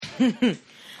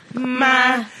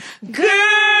My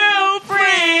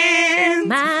girlfriend.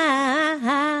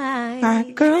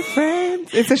 My girlfriend.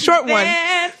 It's a short one.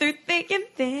 Through thick and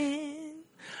thin.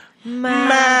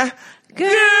 My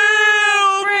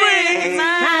girlfriend.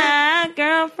 My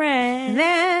girlfriend.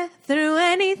 There through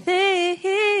anything.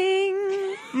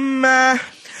 My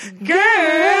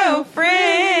girlfriend.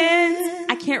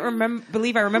 I can't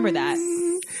believe I remember that.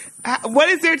 What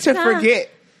is there to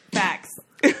forget? Facts.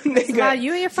 It's about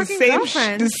you and your fucking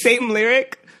girlfriend. The same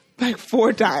lyric like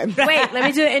 4 times. Wait, let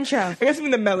me do the intro. I guess I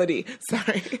mean the melody.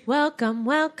 Sorry. Welcome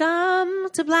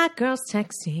to Black Girls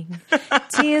Texting.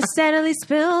 Tea is steadily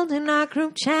spilled in our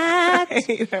group chat.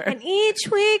 And each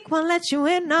week we'll let you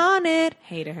in on it.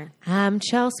 Hater. I'm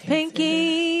Chelsea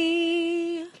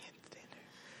Pinky.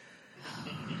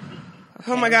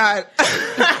 Oh my God.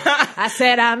 I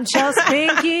said I'm Chelsea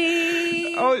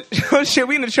Pinky. Oh shit,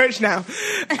 we in the church now.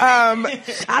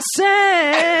 I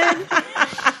said.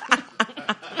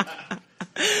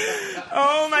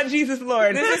 Oh my Jesus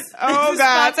Lord. This is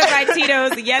God. Sponsored by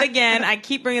Tito's yet again. I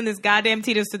keep bringing this goddamn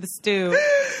Tito's to the stew.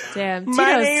 Damn.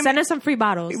 Tito's, send us some free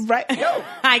bottles. Right. Yo,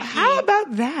 how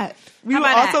about that? We will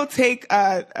also take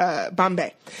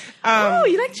Bombay. Oh,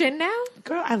 you like gin now?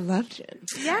 Girl, I love gin.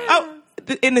 Yeah. Oh,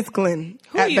 and it's Glenn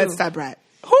at Bed-Stuy Brat.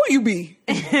 Who you be?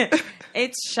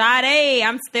 It's Sade.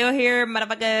 I'm still here,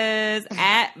 motherfuckers,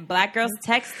 at Black Girls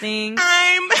Texting.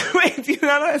 Wait, do you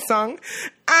know that song?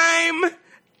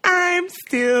 I'm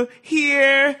still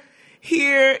here.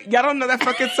 Y'all don't know that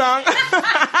fucking song?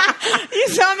 You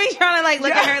saw me trying to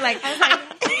look at her like,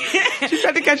 she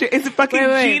tried to catch it. It's fucking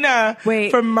Gina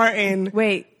from Martin.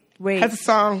 Wait. Has a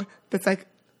song that's like,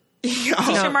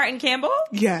 Keisha Martin Campbell?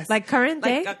 Yes. Like current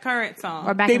day? Like a current song.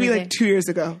 Or back maybe in the like day? 2 years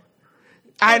ago.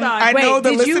 I know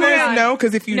the listeners know,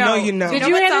 because if you know, you know. Did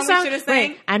you hear the song?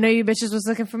 Wait, I know you bitches was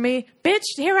looking for me. Bitch,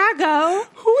 here I go.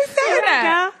 Who is that? Here I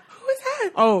go. Who is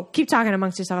that? Oh, keep talking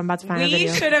amongst yourself. I'm about to find a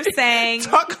video. We should have sang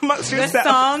Talk amongst the yourself.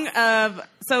 song of...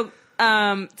 So,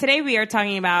 today we are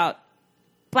talking about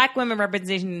Black women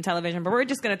representation in television, but we're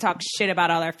just going to talk shit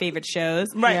about all our favorite shows.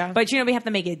 Right. Yeah. But, we have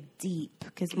to make it deep,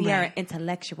 because we are an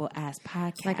intellectual-ass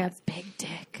podcast. Like a big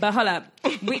dick. But hold up.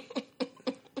 Oh, my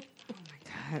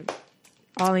God.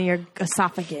 All in your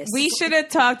esophagus. We should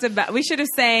have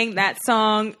sang that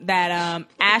song that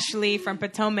Ashley from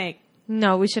Potomac.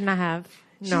 No, we should not have.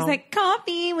 No. She's like,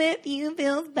 coffee with you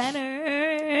feels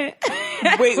better.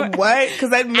 Wait, what?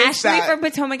 Because I missed Ashley that. from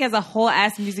Potomac has a whole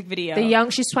ass music video.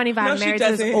 She's 25, No, she married to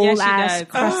this doesn't. old Yeah, she ass does.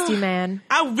 crusty man.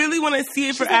 I really want to see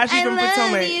it for Ashley from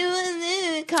Potomac.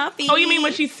 Coffee. Oh, you mean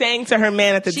when she sang to her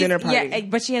man at the dinner party? Yeah,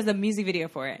 but she has a music video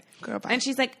for it. Girl, bye. And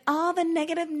she's like, all the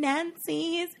negative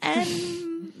Nancy's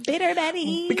and bitter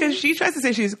Betty. Because she tries to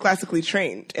say she's classically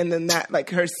trained, and then that,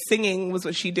 like, her singing was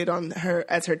what she did on her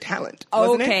as her talent.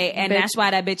 Wasn't Okay, it? and that's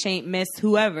why that bitch ain't missed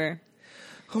whoever.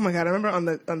 Oh my God! I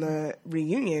remember on the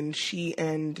reunion, she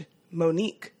and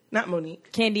not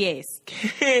Monique, Candy Ace.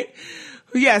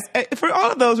 Yes, for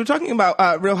all of those, we're talking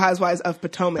about Real Housewives of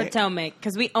Potomac.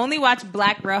 Because we only watch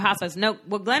Black Real Housewives. No,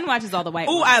 well, Glenn watches all the white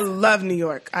Oh, ones. I love New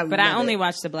York. But I only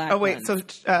watch the Black Oh, wait,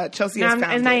 ones. so Chelsea has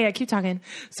found It's not it. yet. Keep talking.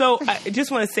 So I just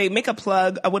want to say, make a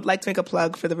plug. I would like to make a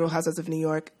plug for the Real Housewives of New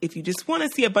York. If you just want to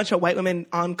see a bunch of white women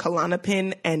on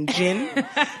Klonopin and gin,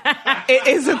 it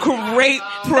is a great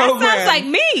program. That sounds like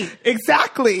me.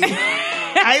 Exactly.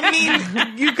 I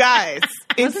mean, you guys.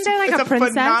 Wasn't there like it's a princess?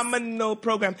 Phenomenal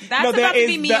program. That's about to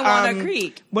be me and Walnut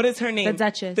Creek. What is her name? The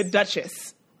Duchess. The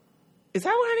Duchess. Is that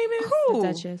what her name is? Who? The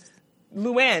Duchess.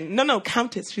 Luann. No,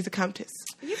 Countess. She's a Countess.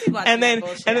 You people are And then doing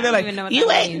bullshit. they're I don't like, even know what you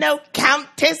that ain't means. no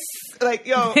Countess. Like,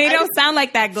 yo. They don't sound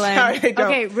like that, Glenn. Sorry, they don't.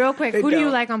 Okay, real quick. They Who do you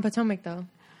don't. like on Potomac, though?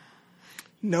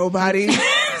 Nobody. None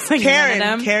Karen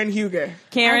of them. Huger.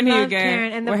 Karen I love Huger.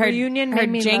 Karen, and the with her, reunion her made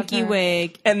me love janky her.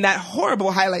 wig. And that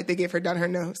horrible highlight they gave her down her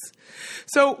nose.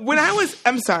 So when I was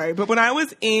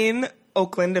in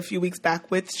Oakland a few weeks back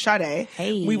with Sade,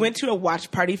 we went to a watch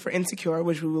party for Insecure,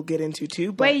 which we will get into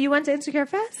too. But Wait, you went to Insecure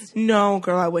Fest? no,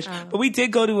 girl, I wish. But we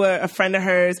did go to a friend of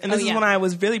hers, and this is yeah. when I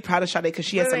was really proud of Sade because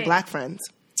she has some wait. black friends.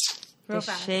 The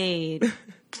shade.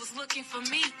 Was looking for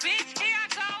me, bitch. Here I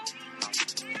go.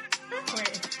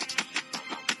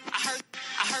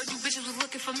 I heard you bitches was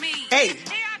looking for me. Hey. Here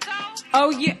I go. Oh,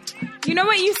 you know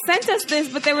what? You sent us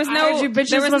this, but there was I no heard you bitches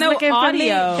there was no looking for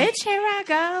me. audio. Bitch, here I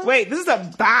go. Wait, this is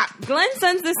a bop. Glenn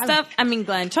sends this stuff.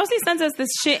 Chelsea sends us this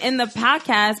shit in the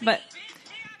podcast, but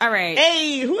all right.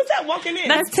 Hey, who is that walking in?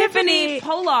 That's Tiffany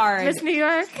Pollard. Miss New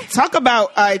York. Talk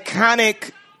about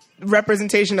iconic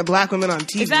representation of black women on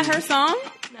TV. Is that her song?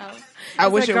 No. I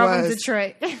wish the it girl from was.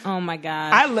 Detroit. Oh my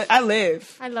god. I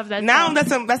live. I love that. Now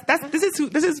song. this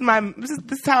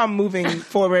is how I'm moving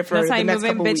forward for That's how the you next moving,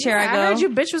 couple bitch. weeks. Here I I go. heard you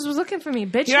bitches was looking for me.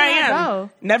 Bitch, Here I am.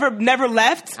 go. Never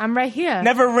left. I'm right here.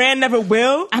 Never ran. Never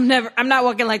will. I'm not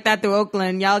walking like that through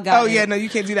Oakland. Y'all got Oh it. yeah, no, you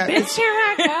can't do that. Bitch, here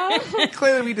I go.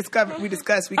 Clearly, we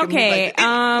discussed. We can Okay, move like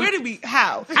that. Where did we?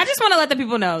 How? I just want to let the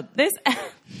people know this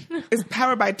It's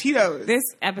powered by Tito's. this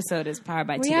episode is powered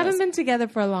by We Tito's. haven't been together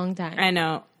for a long time. I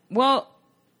know. Well,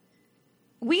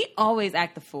 we always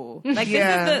act the fool. Like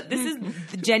Yeah. this is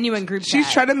the genuine group She's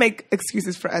chat. trying to make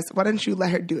excuses for us. Why don't you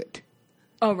let her do it?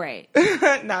 Oh right.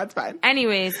 No, it's fine.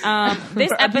 Anyways,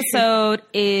 this episode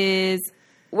is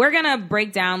we're gonna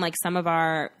break down like some of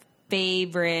our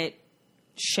favorite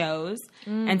shows,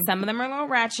 and some of them are a little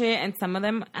ratchet, and some of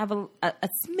them have a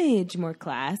smidge more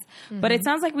class. But it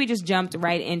sounds like we just jumped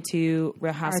right into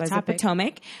Real Housewives of topic.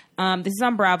 Potomac. This is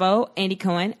on Bravo. Andy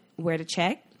Cohen, Where to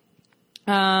Check.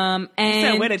 And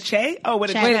Where to check? Oh, where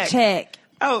to Where check? to Check.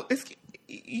 Oh,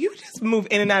 you just move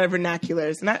in and out of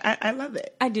vernaculars, and I love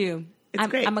it. I do. It's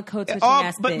great. I'm a code-switching All-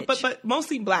 ass but, bitch. But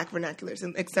mostly black vernaculars,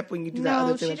 and except when you do that No,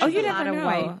 other she thing. does you a never lot of know.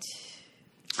 white.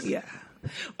 Yeah.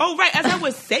 Oh, right. As I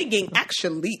was saying,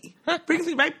 actually, brings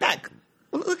me right back.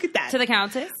 Look at that. To the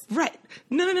Countess. Right.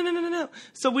 No.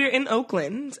 So we're in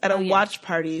Oakland at a yes. watch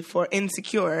party for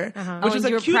Insecure, which Oh, is and a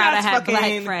you were cute proud to ass have black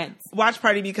fucking friends. watch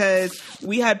party because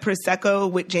we had Prosecco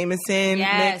with Jameson.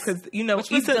 Yes. Because, Which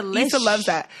was Issa delish. loves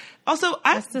that. Also,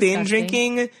 I've That's been disgusting.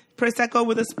 drinking Prosecco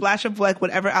with a splash of like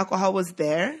whatever alcohol was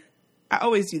there. I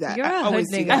always do that. You're I a always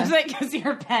hood do nigga. I that. was like, because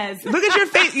you're Pez. Look at your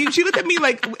face. She looked at me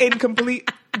like in complete.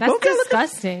 That's Boca looked at-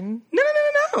 disgusting.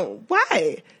 No.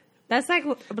 Why? That's like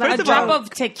First A of drop all- of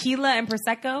tequila and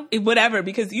Prosecco? Whatever,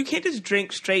 because you can't just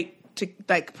drink straight to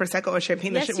like Prosecco or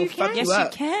champagne. Yes, That shit will you fuck can. you Yes, you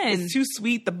up. can. It's too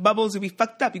sweet. The bubbles will be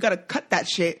fucked up. You got to cut that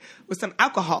shit with some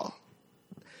alcohol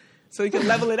so you can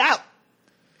level it out.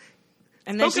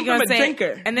 And then Spoken she gonna from a say,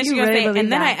 drinker. and then You she gonna really say, believe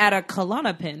and then I that. add a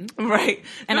Klonopin. Right.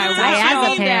 And I No, diazepam.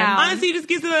 honestly, down. honestly, it just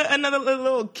gives it another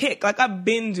little kick. Like I've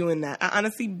been doing that. I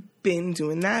honestly been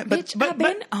doing that. But Bitch, but I've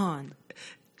been on.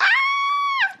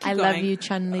 I love going. you,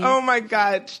 Chun-Li. oh my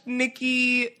god,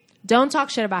 Nikki. Don't talk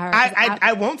shit about her. 'cause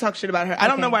I won't talk shit about her. I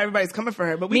don't Okay. know why everybody's coming for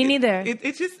her, but Me neither.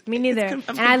 It's just Me neither. I'm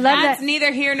And I love That's that.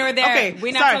 neither here nor there. Okay,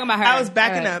 We're not sorry. talking about her. I was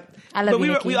backing All right. up. I love but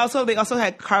you, Nikki. they also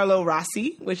had Carlo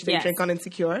Rossi, which they Yes. drink on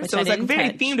Insecure. Which So I it was like didn't very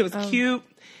touch. themed. It was cute.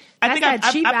 I That's think that I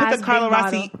put cheap-ass the Carlo big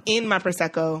Rossi bottle. in my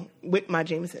Prosecco with my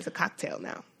Jameson. It's a cocktail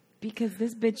now. Because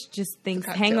this bitch just thinks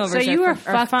Cocktail. hangovers So you are were are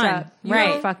fucked fun. up. You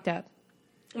Right. were fucked up.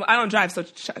 Well, I don't drive, so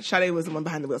Sade was the one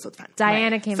behind the wheel, so it's fine.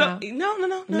 Diana came So out.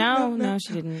 No,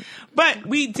 she didn't. But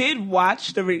we did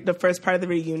watch the first part of the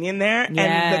reunion there, and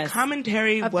Yes. the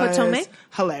commentary Of was Potomac?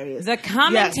 hilarious. The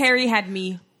commentary had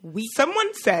me weak.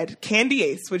 Someone said Candy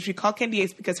Ace, which we call Candy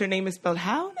Ace because her name is spelled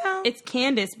how now? It's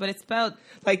Candace, but it's spelled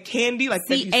like candy, like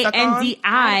that you suck on.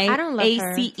 I don't love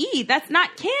her. CANDIACE. That's not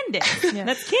Candace.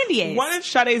 That's Candy Ace. One of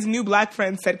Sade's new black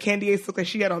friends said Candy Ace looked like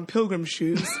she had on pilgrim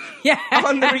shoes Yeah.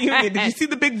 on the reunion. Did you see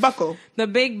the big buckle? The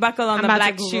big buckle on I'm the about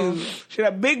black to Google. shoe. She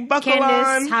had a big buckle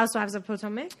Candace, on. Housewives of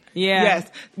Potomac. Yeah. Yes.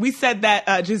 We said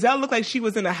that Giselle looked like she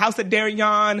was in a House of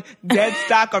Darion dead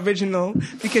stock original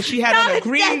because she had Not on a a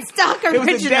green dead stock It was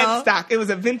a original. dead stock. It was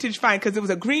a vintage find because it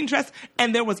was a green dress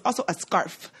and there was also a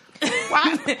scarf. Why?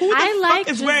 Who the I fuck like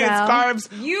is wearing Giselle. scarves?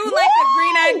 You like the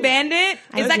green-eyed bandit?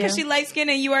 I Is that do. because she light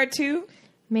skinned and you are too?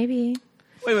 Maybe.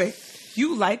 Wait.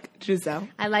 You like Giselle?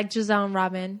 I like Giselle and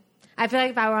Robin. I feel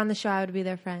like if I were on the show, I would be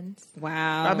their friends.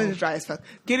 Wow. Robin's dry as fuck.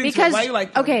 Get into Because it. Why you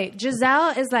like them? okay,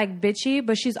 Giselle is like bitchy,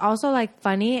 but she's also like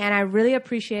funny, and I really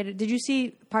appreciate it. Did you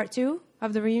see part 2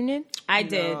 of the reunion? I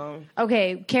did. No.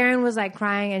 Okay, Karen was like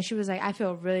crying, and she was like, "I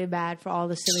feel really bad for all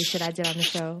the silly shit I did on the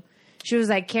show." She was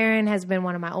like, "Karen has been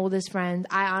one of my oldest friends.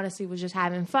 I honestly was just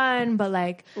having fun, but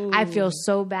like, I feel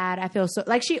so bad. I feel so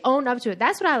like she owned up to it.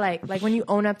 That's what I like when you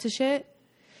own up to shit.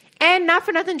 And not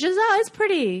for nothing, Giselle is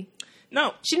pretty.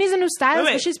 No. She needs a new stylist,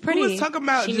 Wait, but she's pretty. Who was talking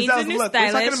about She needs Giselle's a new look? We're talking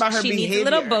stylist. about her She behavior. needs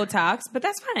a little Botox, but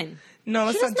that's fine. No,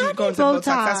 let's She not does just not go need into Botox.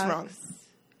 That's Botox. wrong.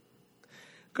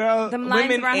 Girl, Them lines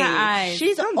women around her age. eyes.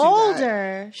 She's Don't do that.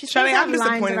 older. She's Shawty, gonna have I'm lines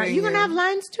disappointed around. in You're gonna you. have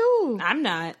lines too. I'm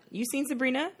not. You seen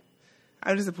Sabrina?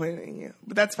 I'm disappointed in you,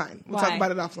 but that's fine. We'll Why? talk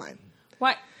about it offline.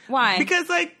 What? Why? Because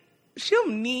like she'll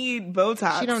need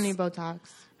Botox. She don't need Botox.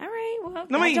 All right. Well,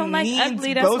 Nobody I don't like needs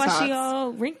ugly. That's why she Botox.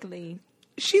 all wrinkly.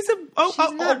 She's a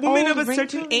not woman old, of a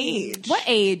certain wrinkly. age. What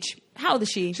age? How old is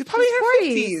she? She's probably in her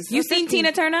 40s. 50s. You seen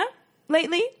Tina Turner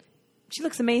lately? She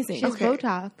looks amazing. She's Okay.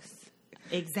 Botox.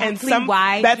 Exactly and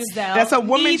why that's Giselle a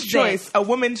woman's needs choice. it. A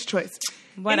woman's choice.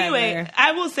 Whatever. Anyway,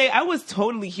 I will say I was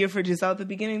totally here for Giselle at the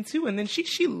beginning too, and then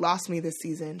she lost me this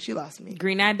season. She lost me.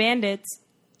 Green Eye Bandits.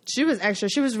 She was extra.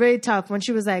 She was really tough when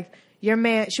she was like, "Your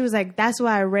man." She was like, "That's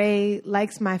why Ray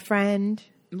likes my friend."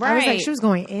 I was like, Right. she was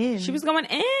going in. She was going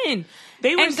in.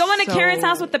 They were And going to so- Karen's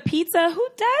house with the pizza. Who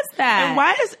does that? And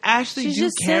why does Ashley She's do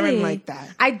just Karen silly. like that?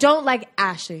 I don't like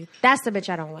Ashley. That's the bitch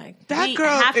I don't like. That we girl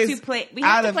have is to play. We out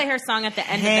have to of play her song at the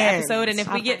end hands. of the episode, and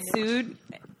if we get sued,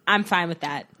 I'm fine with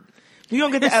that. We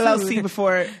don't get the LLC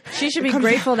before. She should be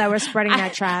grateful that we're spreading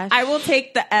that trash. I will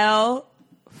take the L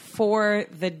for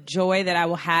the joy that I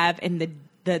will have in the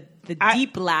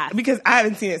deep laugh. Because I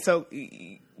haven't seen it. So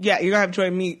yeah, you're gonna have joy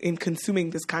in me in consuming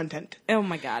this content. Oh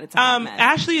my god, it's a hot mess.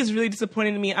 Ashley is really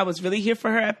disappointing to me. I was really here for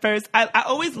her at first. I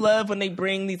always love when they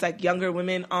bring these like younger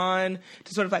women on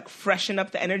to sort of like freshen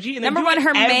up the energy. And they Number do one, it her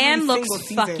every man looks single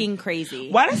season. fucking crazy.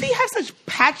 Why does he have such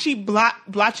patchy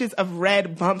blotches of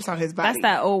red bumps on his body? That's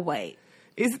that old white.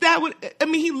 Is that what? I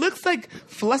mean, he looks like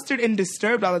flustered and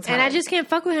disturbed all the time. and I just can't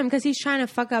fuck with him because he's trying to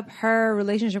fuck up her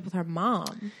relationship with her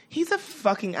mom. he's a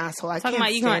fucking asshole. I Talking can't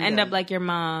about you gonna stand end him. up like your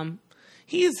mom.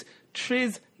 He's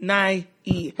Triz Nye.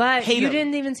 But Hate you him.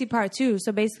 didn't even see part 2.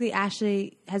 So basically,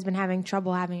 Ashley has been having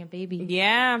trouble having a baby.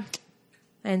 Yeah.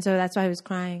 And so that's why he was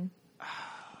crying.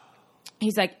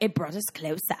 He's like, it brought us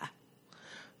closer.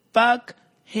 Fuck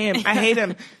him. I hate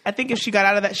him. I think if she got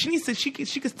out of that, she needs to. She could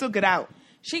still get out.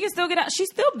 She can still get out. She's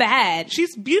still bad.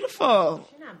 She's beautiful.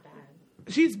 She's not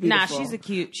bad. She's Nah, beautiful. she's a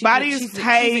cute. She's Body a, is she's a-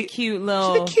 tight. She's a cute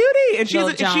little. She's a cutie, and Lil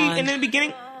she Jon. in the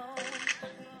beginning.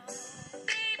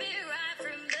 Baby, right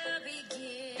from the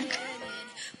beginning,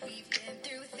 we've been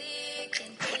through thick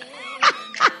and thin.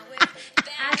 Now we're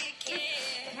back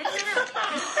again.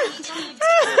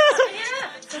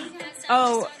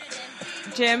 Oh,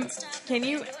 Jim, can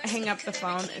you hang up the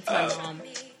phone? It's my mom.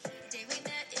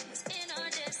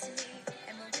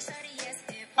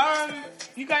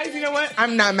 You guys, you know what?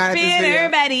 I'm not mad at this Bitter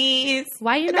video. Betties.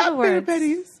 Why you know the Not bitter words?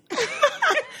 Betties.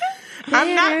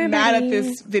 I'm not Bitter mad at Betties.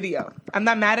 this video. I'm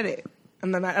not mad at it.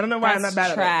 I'm not mad. I don't know why I'm not That's mad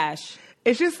at it. trash.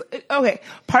 It's just okay.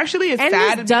 Partially, it's And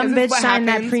sad. this dumb because bitch it's what signed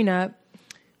that happens. prenup.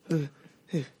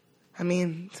 I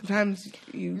mean, sometimes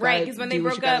you Right, gotta because when do they what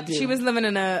broke you gotta up, do. she was living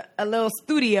in a little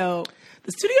studio.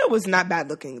 The studio was not bad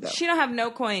looking though. She don't have no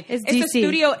coin. It's a DC.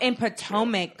 studio in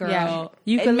Potomac, girl. Yeah.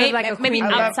 You It can may- live like a maybe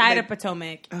queen. outside I love, of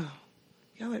Potomac.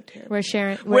 Y'all are terrible. Where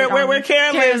Sharon, Where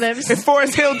Karen lives? lives. It's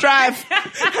Forest Hill Drive.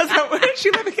 I was like, where did she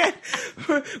live again?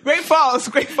 Great Falls.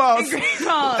 Great Falls.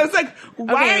 It's like,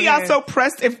 why Okay, are y'all okay. so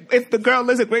pressed if the girl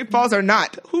lives at Great Falls or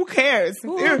not? Who cares?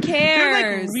 They're like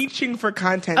cares? reaching for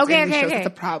content Okay, in these okay, shows. okay.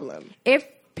 That's a problem. If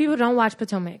people don't watch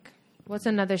Potomac, what's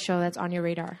another show that's on your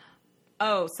radar?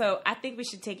 Oh, so I think we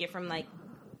should take it from like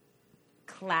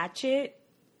Clatchet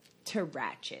to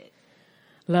Ratchet.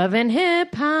 Love and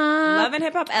Hip Hop. Love and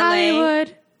Hip Hop LA.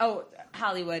 Hollywood. Oh,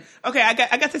 Hollywood. Okay, I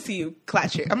got to see you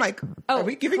clutch it. I'm like, Oh, are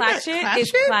we giving clutch that it clutch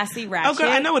is it? classy Oh, ratchet. girl,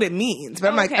 I know what it means, but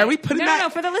I'm like, Okay. are we putting No, that? no,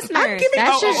 for the I'm listeners. giving,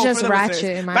 That's just for the ratchet,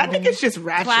 listeners. in my But I think opinion. it's just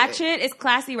ratchet. Clatchet is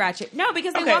classy ratchet. No,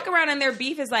 because they Okay. walk around and their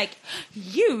beef is like,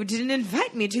 you didn't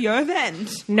invite me to your event.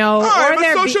 No, I'm or a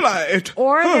their socialite.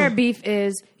 or Huh. their beef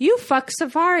is you fuck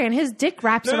Safari and his dick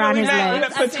wraps No, no, around we're his not- we're leg.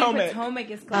 not- I'm saying Potomac. Potomac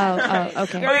is classy. Oh,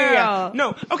 okay. Girl. Oh, yeah.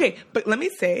 No, okay, but let me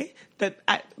say that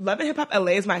Love and Hip Hop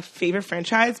LA is my favorite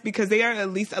franchise because they are at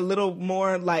least a little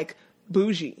more like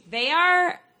bougie. They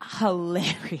are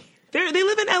hilarious. They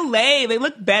live in LA. They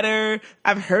look better.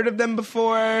 I've heard of them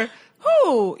before.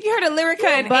 Who? You heard of Lyrica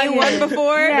and but- A1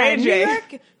 before? Yeah, Ray New J.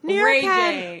 York, New York Ray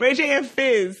had, J. Ray J and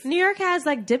Fizz. New York has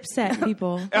like Dipset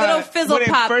people. Little fizzle when it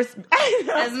pop. First, I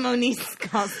know. As Monique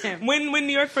calls him. when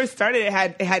New York first started,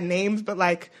 it had names, but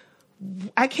like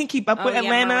I can't keep up with yeah,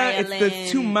 Atlanta. Mariah It's Lynn.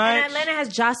 too much. And Atlanta has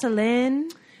Jocelyn.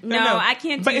 No, I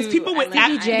can't But do it's people with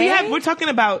Atlanta. PJ? we're talking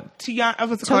about Tiana. I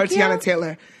was supposed to call her Tokyo? Tiana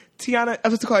Taylor. I was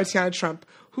supposed to call her Tiana Trump,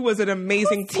 who was an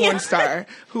amazing porn star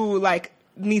who like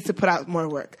needs to put out more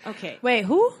work. Okay. Wait,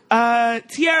 who?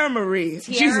 Tiara Marie.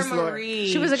 Jesus Lord. Marie.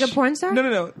 She was a good porn star?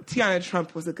 No. Tiana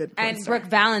Trump was a good porn And star. Brooke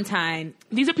Valentine.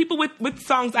 These are people with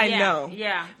songs I Yeah, know.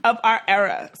 yeah. Of our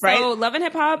era, right? So Love and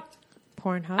Hip Hop,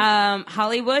 Pornhub.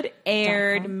 Hollywood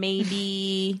aired .com.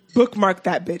 maybe. Bookmark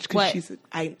that bitch because What? she's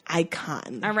an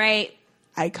icon. All right.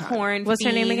 Icon. Porn. What's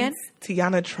her name fiends. again?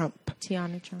 Tiana Trump.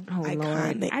 Tiana Trump. Oh Lord!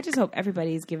 Iconic. I just hope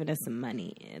everybody's giving us some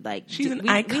money. Like She's an we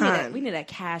icon. We need a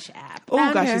cash app. Oh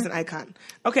Found gosh, her. she's an icon.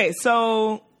 Okay,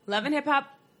 so Love and Hip Hop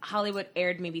Hollywood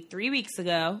aired maybe 3 weeks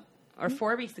ago or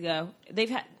 4 weeks ago. They've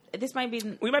had this might be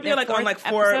we might be their like on fourth like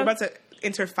 4. We're episode. about to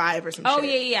enter 5 or some Oh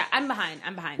shit. yeah. I'm behind.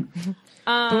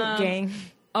 Boot gang.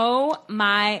 Oh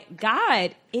my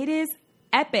God. It is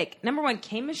epic. Number one,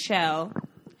 K. Michelle,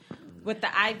 with the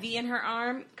IV in her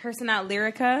arm, cursing out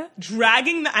Lyrica.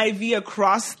 Dragging the IV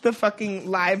across the fucking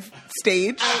live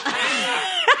stage.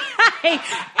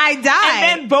 I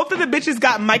died. And then both of the bitches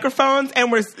got microphones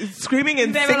and were screaming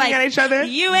and They were singing like, at each other.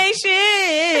 You ain't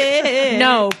shit.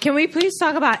 No, can we please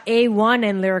talk about A1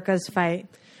 and Lyrica's fight?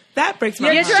 That breaks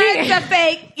my Your heart. dreads are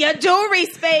fake. Your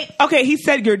jewelry's fake. Okay, he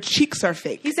said your cheeks are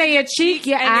fake. He said your cheek,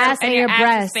 your and your- ass, and and your your ass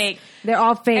is breasts. fake. They're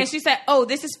all fake. And she said, oh,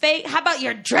 this is fake? How about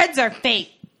your dreads are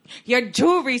fake? Your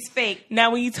jewelry's fake.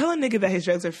 Now, when you tell a nigga that his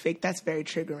drugs are fake, that's very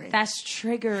triggering. That's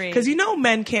triggering. Because you know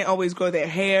men can't always grow their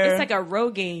hair. It's like a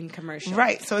Rogaine commercial.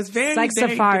 Right, so it's very, like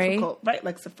very Safari. difficult. Right,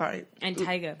 like Safari. And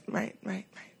Tyga. Right.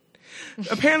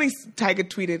 Apparently, Tyga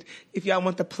tweeted, if y'all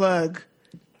want the plug,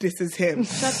 this is him.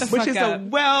 Shut the Which fuck is up.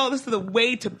 this is a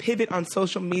way to pivot on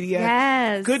social media.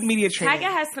 Yes. Good media training. Tyga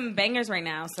has some bangers right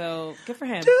now, so good for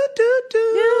him.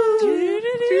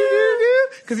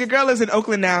 Because your girl lives in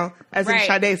Oakland now, as Right. in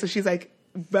Sade, so she's like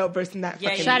well versed in that Yeah,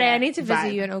 fucking yeah, Shade, I need to visit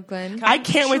vibe. you in Oakland. I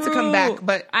can't wait to come back,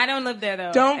 but I don't live there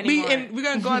though. don't anymore. be in. We're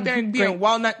gonna go out there and be in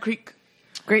Walnut Creek.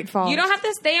 Great Falls. You don't have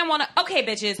to stay in Walnut. Okay,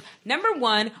 bitches. Number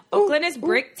one, Oakland is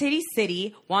Brick Titty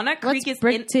City. Walnut Creek What's is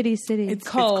Brick in, Titty City? it's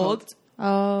cold.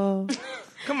 Oh.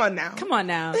 Come on now. Come on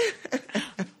now.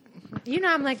 You know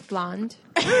I'm like blonde.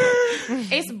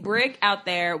 It's brick out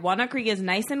there. Walnut Creek is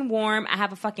nice and warm. I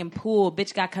have a fucking pool.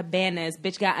 Bitch got cabanas.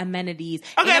 Bitch got amenities.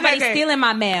 Okay, Ain't nobody okay. stealing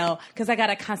my mail because I got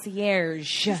a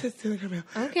concierge.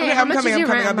 Okay, how much is your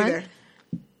rent a I'll be month? there.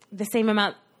 The same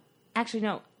amount. Actually,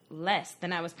 no, less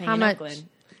than I was paying How in much? Oakland.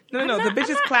 No, I'm the bitch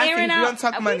I'm is classy. airing We out- don't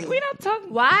talk money. We don't talk.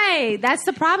 Why? That's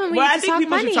the problem. We Well, need I to think talk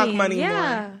people should money. talk money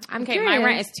Yeah. more. I'm Okay, curious. my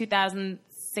rent is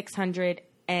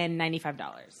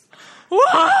 $2,695.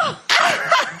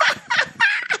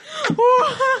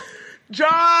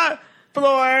 Draw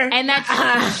floor. And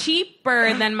that's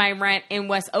cheaper than my rent in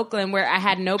West Oakland, where I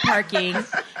had no parking,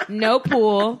 no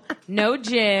pool, no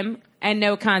gym, and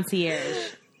no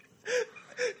concierge.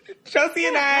 Chelsea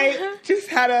and I just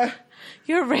had a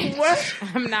You're rich. what?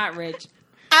 I'm not rich.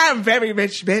 I'm very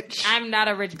rich, bitch. I'm not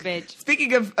a rich bitch.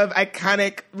 Speaking of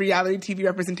iconic reality TV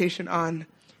representation on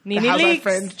Nene the Housewives Leakes.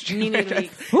 Friends, Nene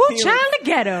Leakes. Ooh, Nene child Leakes. the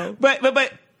ghetto. But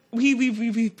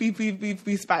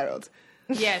we spiraled.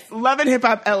 Yes. Love and Hip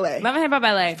Hop LA. Love and Hip Hop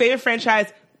LA. Favorite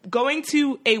franchise. Going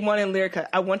to A1 and Lyrica,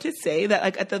 I want to say that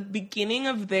like at the beginning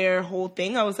of their whole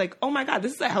thing, I was like, oh my God,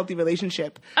 this is a healthy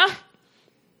relationship.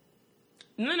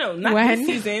 No, not When? this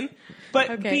season. But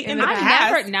Okay, in in the the I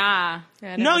past. never, nah.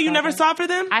 Yeah, I No, you saw never that. saw it for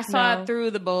them? I saw No. it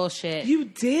through the bullshit. You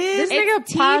did? This nigga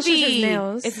polishes his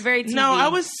nails. It's very TV. No, I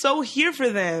was so here for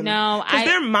them. No, because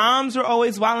their moms were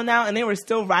always wilding out and they were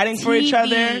still riding for each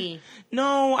other. TV.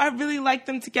 No, I really liked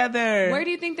them together. Where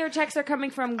do you think their checks are coming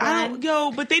from, I Glenn?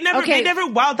 don't, but they never Okay.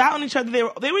 wilded out on each other. They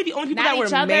were the only people Not that were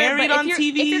each other, married but on if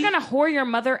TV. If you're gonna whore your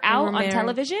mother out were on married.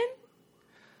 television,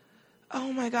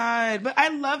 Oh my God. But I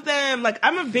love them. Like,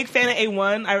 I'm a big fan of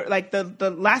A1. I like the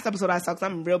last episode I saw, because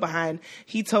I'm real behind.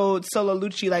 He told Solo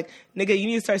Lucci, like, nigga, you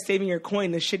need to start saving your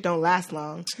coin. This shit don't last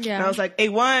long. Yeah. And I was like,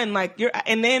 A1, like,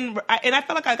 and I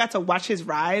felt like I got to watch his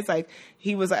rise. Like,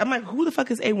 he was like, I'm like, who the fuck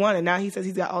is A1? And now he says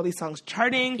he's got all these songs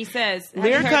charting. he says, have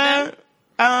you heard Lyrica,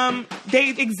 them? they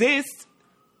exist.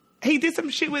 He did some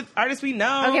shit with artists we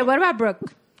know. Okay, what about Brooke?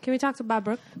 Can we talk about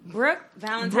Brooke? Brooke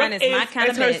Valentine Brooke is my kind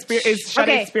of her bitch. spirit, is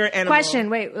Sade's spirit animal.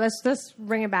 question. Wait, let's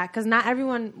bring it back because not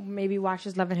everyone maybe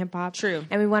watches Love and Hip Hop. True.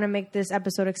 and we want to make this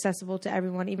episode accessible to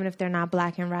everyone, even if they're not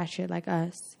black and ratchet like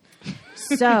us.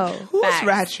 So Who's Facts.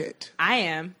 Ratchet? I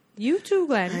am. you too,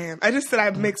 Glenn. I am. I just said I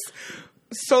mixed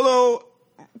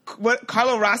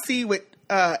Carlo Rossi with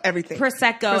everything.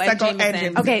 Prosecco and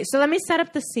Jameson. Okay, so let me set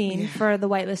up the scene for the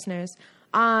white listeners.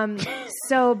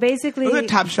 So basically, Those are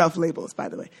top shelf labels, by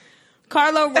the way.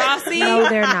 Carlo Rossi. no,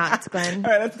 they're not, Glenn.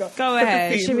 All right, let's go. Go Set the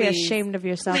ahead. You scene. should be Please. ashamed of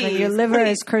yourself, and Please, your liver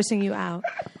please. is cursing you out.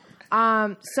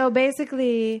 So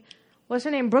basically, what's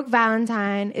her name? Brooke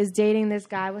Valentine is dating this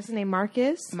guy. What's his name?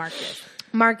 Marcus.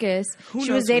 Marcus. She knows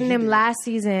was dating what he him did? last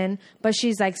season, but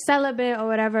she's like celibate or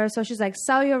whatever. So she's like,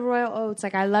 sell your royal oats.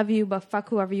 Like, I love you, but fuck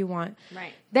whoever you want.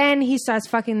 Right. Then he starts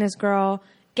fucking this girl,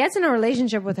 gets in a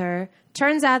relationship with her.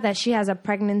 Turns out that she has a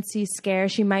pregnancy scare.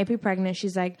 She might be pregnant.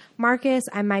 She's like, Marcus,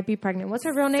 I might be pregnant. What's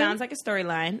her real name? Sounds like a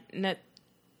storyline.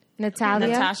 Natalia.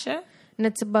 Natasha.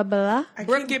 Natababala. I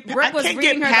Brooke- can't get, Brooke I was can't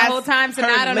reading get her the past whole time, so her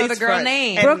now I don't know the lace girl front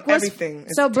name. and Brooke was everything.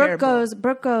 It's so Brooke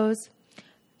terrible.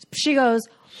 she goes.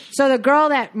 So the girl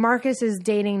that Marcus is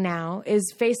dating now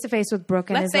is face to face with Brooke,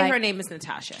 and Let's is say like, her name is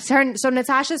Natasha. so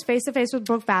Natasha's face to face with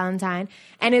Brooke Valentine,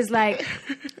 and is like,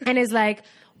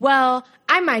 well,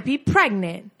 I might be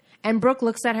pregnant. And Brooke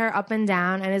looks at her up and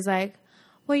down and is like,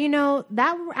 Well, you know,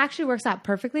 that actually works out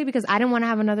perfectly because I didn't want to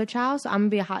have another child. So I'm going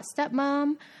to be a hot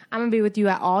stepmom. I'm going to be with you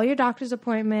at all your doctor's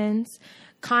appointments.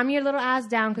 Calm your little ass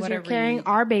down because What a you're carrying read.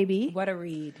 our baby. What a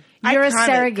read. You're Iconic. a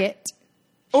surrogate.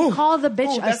 Ooh. Call the bitch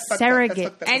Ooh, a that's fucked up. That's surrogate.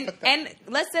 fucked up. That's fucked up. And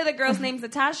let's say the girl's name's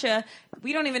Natasha.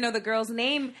 We don't even know the girl's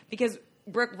name because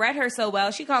Brooke read her so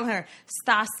well. She called her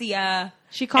Stasia.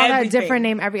 She called her a Everything. different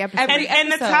name every episode. Every And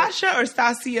episode. Natasha or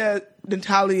Stasia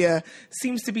Natalia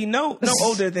seems to be no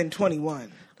older than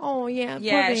 21. Oh, yeah.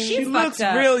 Yeah, poor baby. She She's looks fucked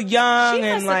up. real young She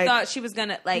and must have like thought she was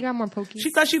gonna like. You got more pokey.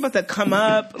 she thought she was about to come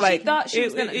up. Like thought she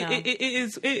was gonna- no. it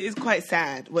is quite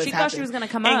sad. What's She thought she happened. was gonna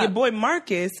come and up. your boy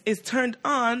Marcus is turned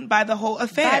on by the whole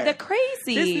affair. By the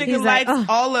crazy. This nigga He's like, likes "Ugh."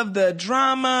 all of the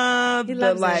drama. He the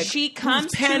loves it. like She who's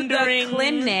comes to pandering. the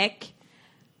clinic.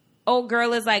 Old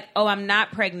girl is like, "Oh, I'm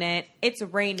not pregnant. It's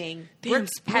raining." Damn, Brooke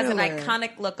has an spoiler.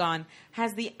 iconic look on,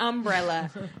 has the umbrella,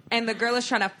 and the girl is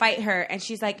trying to fight her, and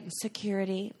she's like,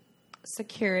 "Security,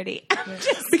 security." I'm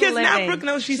just Because now living. Brooke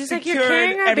knows she's like, "You're secured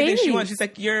carrying our everything she baby." wants. She's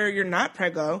like, you're not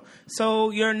preggo, so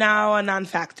you're now a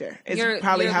non-factor. Is You're,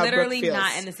 probably you're how literally Brooke feels.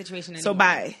 not in the situation anymore. So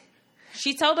bye.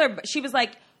 She told her, she was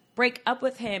like, break up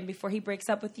with him before he breaks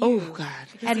up with you. Oh God.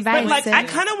 Advice. But like, I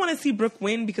Sis. kind of want to see Brooke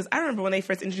win because I remember when they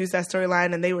first introduced that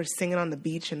storyline and they were singing on the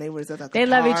beach and they was at the They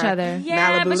love car, each other.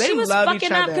 Yeah, Malibu. but They she was love fucking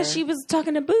each up other. because she was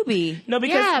talking to Booby. No,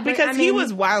 because Yeah, but, because I he mean,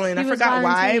 was wilding. I he was forgot wilding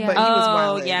why, too, but yeah. he was Oh,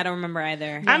 wilding. yeah, I don't remember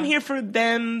either. I'm here for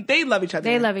them. They love each other.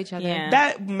 They love each other. Yeah.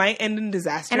 That might end in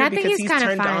disaster And I think because he's he's kinda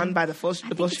turned fine. on by the bullshit.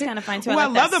 think he's kinda fine, too. Ooh, I I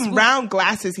like love that them swoop. round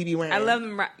glasses he be wearing. I love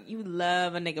him. You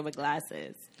love a nigga with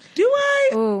glasses. Do I?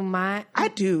 Oh, my. I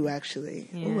do actually.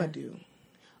 Yeah. Oh, I do.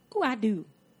 Oh, I do.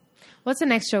 What's the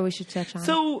next show we should touch on?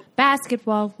 So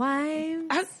Basketball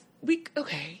Wives. we go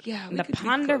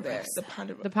Ponderosa. there. The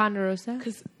Ponderosa. The Ponderosa.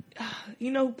 Because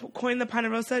coined the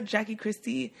Ponderosa, Jackie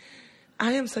Christie.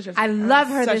 I am such a. I love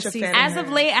her such this a fan season. of As her.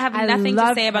 of late, I have I nothing to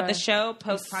love say about her. the show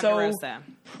post So Ponderosa.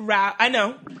 proud. I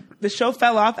know the show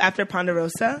fell off after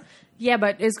Ponderosa. Yeah,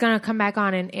 but it's going to come back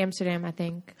on in Amsterdam, I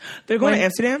think. They're going When- to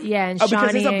Amsterdam. yeah, and because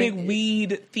there's a Shawnee- big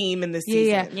weed theme in this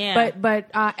Yeah, season. yeah. Yeah. But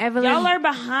Evelyn. Y'all are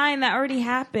behind. That already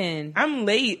happened. I'm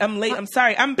late. I'm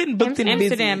sorry. I've been booked in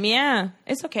Amsterdam, busy. yeah.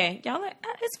 It's okay. Y'all are,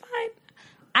 it's fine.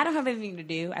 I don't have anything to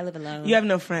do. I live alone. You have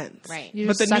no friends, Right. You're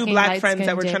But the just new sucking black friends that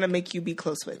light-skinned we're dick. trying to make you be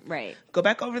close with. Right. Go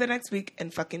back over the next week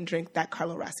and fucking drink that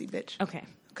Carlo Rossi bitch. Okay.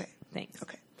 Okay. Thanks.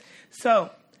 Okay.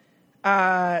 So,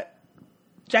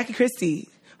 Jackie Christie,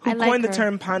 who I like coined the her.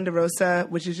 term Ponderosa,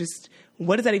 which is just,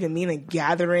 what does that even mean? A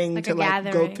gathering Like to a like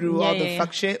go gathering. through Yeah, all yeah, the yeah.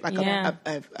 fuck shit? Like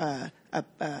Yeah.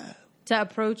 to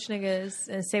approach niggas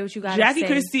and say what you got to Jackie say.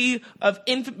 Christie of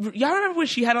y'all remember when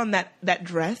she had on that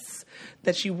dress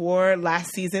that she wore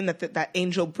last season that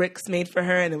Angel Bricks made for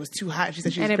her and it was too hot. She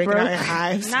said she was And it breaking out broke. in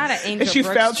hives. Not an Angel And she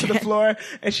Brooks fell to the dress. floor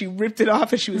and she ripped it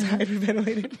off and she was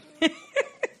hyperventilating.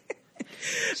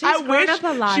 She's I grown wish up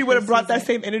a lot she would have this brought that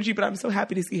season. same energy, but I'm so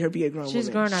happy to see her be a grown She's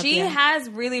woman. grown up. She yeah. has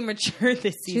really matured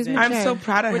this season. mature. I'm so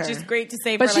proud of her. which is great to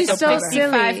say But for like she's a so 55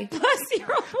 silly. plus year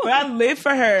old. But I live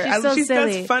for her. She's so she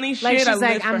silly. does funny shit. Like she's I live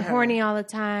like, for I'm her. horny all the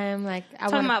time. Like I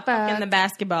Talking want to about fuck. fucking the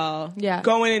basketball. Yeah.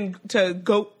 Going into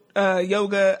goat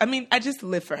yoga. I mean, I just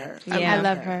live for her. Yeah. I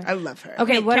love her. I love her.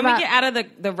 Okay, what Can about we get out of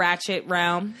the ratchet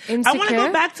realm? Insecure? I want to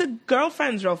go back to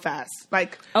girlfriends real fast.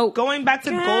 Like, going back to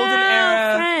golden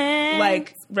era, Girlfriends.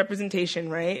 like, representation,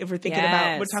 right? If we're thinking about,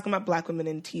 Yes. we're talking about black women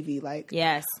in TV. Like,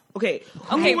 Yes. okay,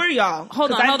 Okay, who were y'all?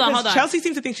 hold on, 'Cause hold on, 'cause hold on. Chelsea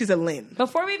seems to think she's a Lynn.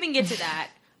 Before we even get to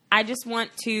that, I just want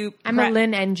to. I'm a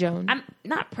Lynn and Joan. I'm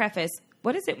not preface.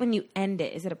 What is it when you end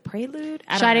it? Is it a prelude?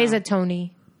 I don't Sade's know. a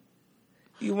Tony.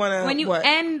 You want to, When you what?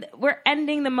 end, we're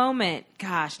ending the moment.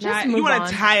 Gosh, now move You want on.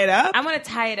 to tie it up? I want to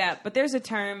tie it up, but there's a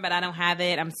term, but I don't have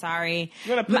it. I'm sorry.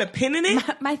 You want to put a pin in it?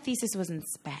 My thesis was in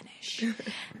Spanish.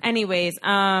 Anyways,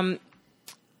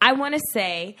 I want to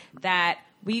say that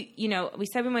we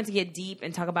said we wanted to get deep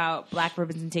and talk about black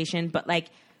representation, but like,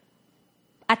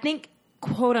 I think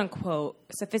quote unquote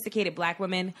sophisticated black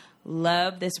women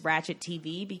love this ratchet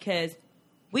TV because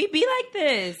we be like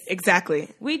this. Exactly.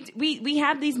 We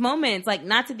have these moments, like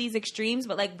not to these extremes,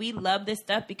 but like we love this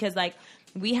stuff because like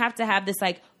we have to have this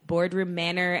like boardroom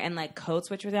manner and like code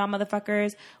switch with y'all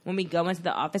motherfuckers when we go into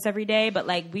the office every day. But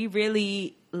like we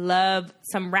really love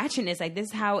some ratchetness. Like this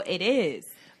is how it is.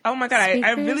 Oh my God, Speak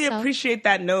I for really yourself. appreciate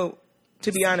that note,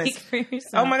 to be honest. for yourself.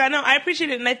 Oh my God, no, I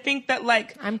appreciate it. And I think that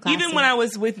like, I'm classy. even when I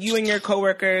was with you and your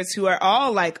coworkers who are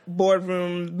all like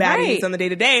boardroom baddies Right. on the day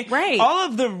to day, Right. all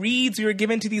of the reads we were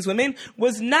given to these women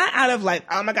was not out of like,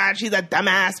 oh my God, she's a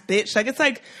dumbass bitch. Like, it's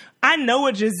like, I know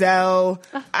a Giselle.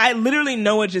 I literally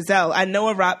know a Giselle. I know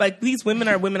a Rob. Like, these women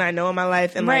are women I know in my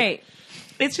life. And Right.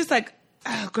 like, it's just like,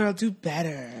 oh, girl, do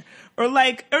better.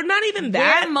 or not even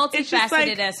that. We're It's just,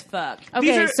 multifaceted as fuck.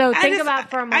 Okay, so I think just- about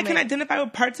for a I moment. can identify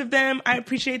with parts of them. I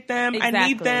appreciate them. I need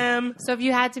Exactly. them. So if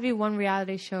you had to be one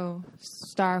reality show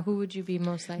star, who would you be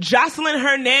most like? Jocelyn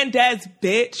Hernandez,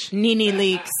 bitch. Nene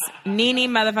Leaks. Nene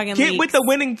motherfucking Get Leaks. with the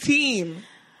winning team.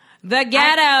 The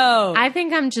ghetto. I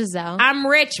think I'm Giselle. I'm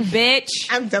rich, bitch.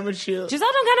 I'm done with you.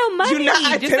 Giselle don't got no money. Do not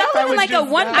Giselle identify living with like a Giselle.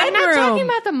 one bedroom. I'm not talking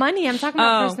about the money. I'm talking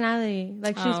about Oh. personality.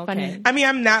 Like, she's Oh, okay. funny. I mean,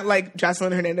 I'm not like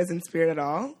Jocelyn Hernandez in spirit at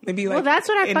all. Maybe like. Well, that's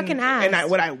what I fucking asked. And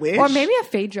what I wish. Or maybe a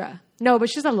Phaedra. No, but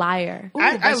she's a liar.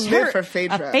 I live for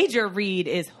Phaedra. A Phaedra Reed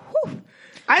is. Whew.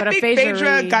 I But a think Phaedra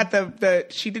Phaedra Reed- got the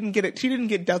she didn't get it. She didn't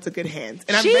get dealt a good hands,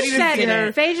 and I'm She ready to said see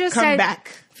her Phaedra come said, back.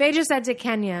 Phaedra said to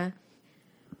Kenya,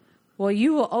 well,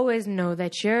 you will always know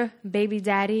that your baby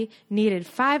daddy needed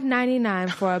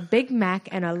 $5.99 for a Big Mac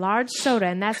and a large soda,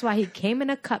 and that's why he came in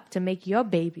a cup to make your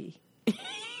baby.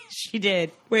 She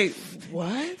did. Wait,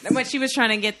 what? When she was trying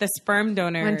to get the sperm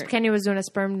donor. When Kenya was doing a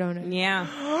sperm donor. Yeah.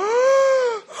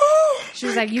 She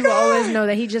was like, you will always know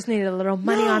that he just needed a little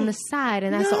money on the side,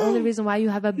 and that's the only reason why you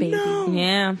have a baby.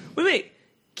 Yeah. Wait.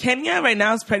 Kenya right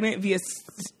now is pregnant via.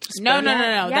 No.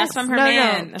 Yes. That's from her No,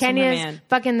 man. No. That's from her Kenya's man.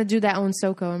 fucking the dude that owns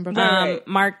Soko in Brooklyn. Right.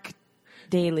 Mark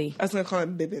Daly. I was gonna call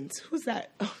him Bibbins. Who's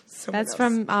that? Oh, someone That's else.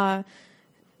 from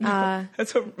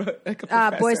That's like a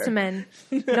professor. Boys to Men.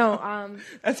 No,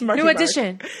 That's Marky New Mark.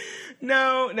 Edition.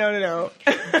 No.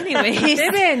 Anyways.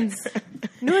 Bibbins.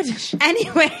 New Edition.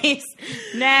 Anyways.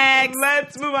 Next.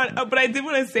 Let's move on. Oh, but I did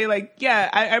want to say, like, yeah,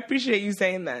 I appreciate you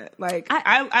saying that. Like,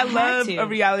 I I had love to. a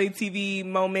reality TV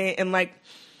moment, and like,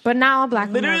 But not all black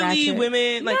women are literally ratchet.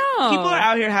 women, like, No. people are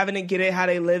out here having to get it how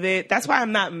they live it. That's why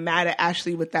I'm not mad at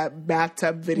Ashley with that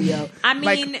bathtub video. I mean,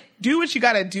 like, do what you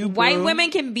gotta do. White boo.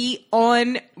 women can be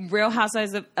on Real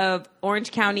Housewives of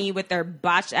Orange County with their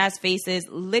botched ass faces,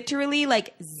 literally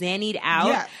like zannied out.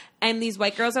 Yeah. And these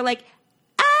white girls are like,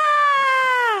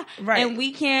 ah! Right. And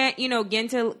we can't, get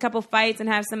into a couple fights and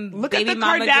have some Look baby at the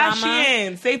mama drama.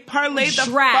 Kardashians. They parlayed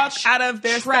the Trash. fuck out of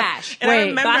their Trash. stuff. And I Wait,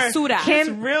 remember, basura.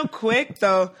 just real quick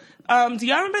though, do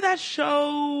y'all remember that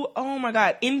show? Oh my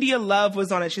God, India Love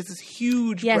was on it. She has this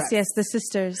huge Yes, breast. yes, the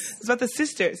sisters. It's about the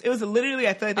sisters. It was literally,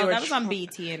 I feel like they Oh, were that was on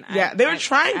BT. And yeah, they were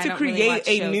trying I to don't really create watch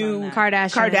a shows new on that.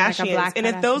 Kardashian, like a Kardashians. black And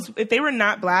Kardashian. if they were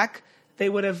not black, they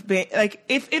would have been like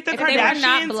if the If they Kardashians were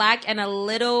not black and a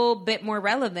little bit more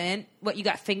relevant, what you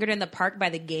got fingered in the park by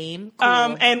the game? Cool.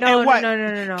 and No, what?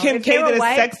 no. Kim If they K were did a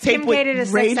white, sex tape Kim with K did a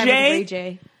sex Ray tape with J. Ray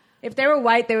J. If they were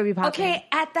white, they would be popular. Okay,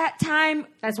 at that time,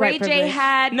 That's Ray white J privilege.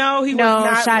 had No, he No, was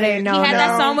not. Sade, lit. no, he had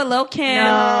that no. song with Lil Kim.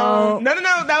 No. No,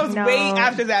 that was No. way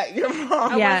after that. You're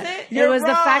wrong. Yeah, was it? You're it was the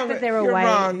wrong. fact that they were You're white.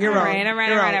 Wrong. You're wrong. Alright, You're wrong.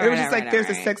 alright, It was just like alright, there's a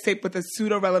alright. sex tape with a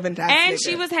pseudo relevant ass And nigga.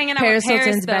 she was hanging out Paris with Paris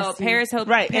Hilton's though. bestie. Paris Hilton.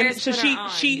 right, Paris and so put her on.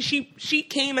 she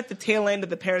came at the tail end of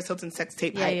the Paris Hilton sex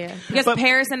tape hype. yeah. Because But-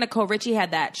 Paris and Nicole Richie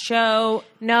had that show.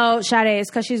 No, Sade,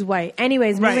 it's because she's white.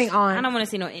 Anyways, Right. moving on. I don't want to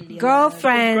see no India.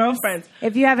 Girlfriends.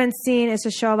 If you haven't seen, it's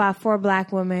a show about 4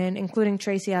 black women, including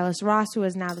Tracy Ellis Ross, who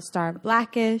is now the star of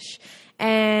Blackish.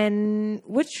 And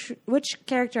which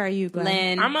character are you, Glenn?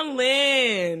 Lynn. I'm a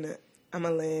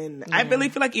Lynn. I really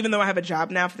feel like even though I have a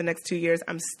job now for the next 2 years,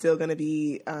 I'm still gonna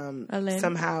be Lynn?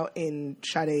 somehow in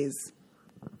Sade's.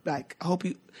 Like, I hope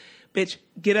you, bitch,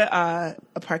 get a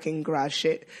parking garage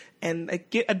shit and like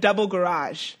get a double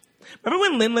garage. Remember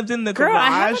when Lynn lived in the Girl, I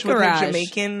have garage a with garage. her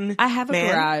Jamaican? I have a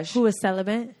man? garage. Who is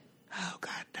celibate? Oh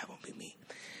God, that won't be me.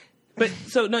 But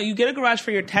so no, you get a garage for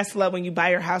your Tesla when you buy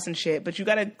your house and shit. But you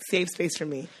gotta save space for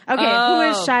me. Okay, Oh. who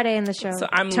is Sade in the show? So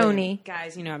I'm Tony.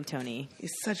 Guys, you know I'm Tony. You're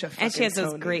such a fucking And she has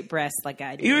those Tony. great breasts like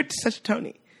I do. You're such a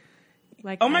Tony.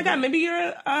 Like, Oh my God, maybe you're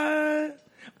a.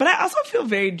 But I also feel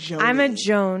very Joan. I'm a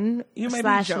Joan You might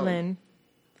 / be Joan. Lynn.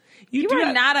 You do are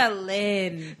have- not a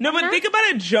Lynn. No, but think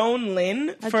about a Joan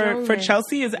Lynn A for Joan for Lynn.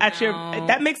 Chelsea is actually No.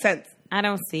 that makes sense. I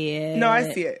don't see it. No,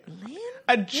 I see it. Lynn?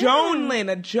 A Joan Lynn,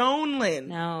 a Joan Lynn.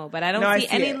 No, but I don't No, I see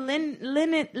see any it.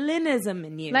 Lynnism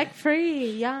in you. Like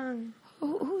free, young.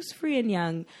 Who's free and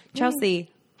young? Chelsea.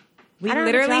 We I don't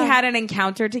have a literally job. had an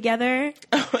encounter together,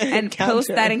 An and encounter. post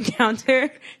that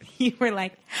encounter, you were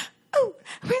like, "Oh,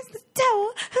 where's the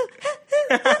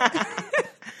towel?"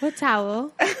 What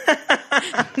towel?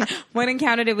 What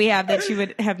encounter did we have that you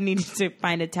would have needed to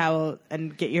find a towel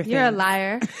and get your? You're a things?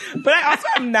 liar. But I also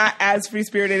am not as free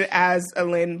spirited as a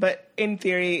Lynn, but in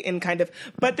theory, in kind of.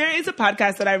 But there is a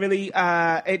podcast that I really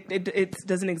it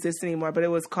doesn't exist anymore, but it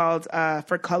was called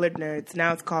For Colored Nerds.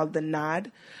 Now it's called The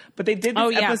Nod. But they did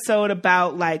this episode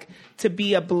about like to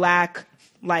be a black,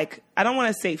 like, I don't want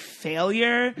to say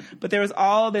failure, but there was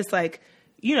all this like,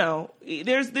 you know,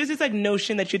 there's this like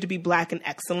notion that you have to be black and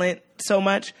excellent so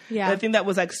much. Yeah. The thing that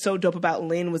was like so dope about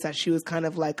Lynn was that she was kind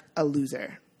of like a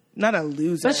loser. Not a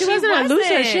loser. But she wasn't a loser.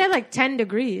 wasn't. She had like 10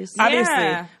 degrees. Obviously.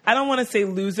 Yeah. I don't want to say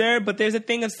loser, but there's a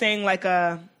thing of saying like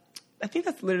I think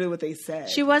that's literally what they said.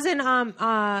 She wasn't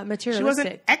materialistic. She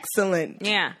wasn't excellent.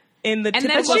 Yeah. In the And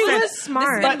typical then she sense. was smart.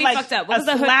 This is gonna be like fucked up. What was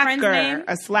a the hood friend's name?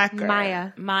 A slacker.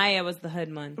 Maya. Maya was the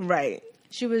hood one. Right.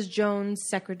 She was Joan's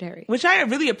secretary. Which I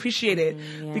really appreciated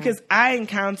yeah. because I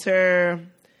encounter.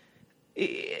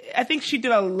 I think she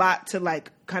did a lot to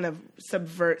like kind of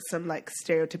subvert some like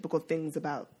stereotypical things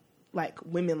about like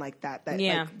women like that.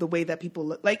 Yeah. Like, the way that people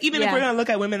look. Like even if Yeah. we're gonna look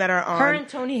at women that are on. Her and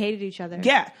Tony hated each other.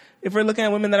 Yeah. If we're looking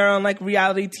at women that are on like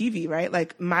reality TV, right?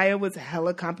 Like Maya was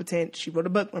hella competent. She wrote a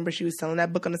book. Remember, she was selling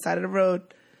that book on the side of the road.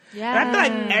 Yeah. And I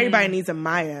feel like everybody needs a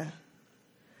Maya.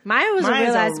 Maya was Maya's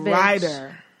a real ass a bitch.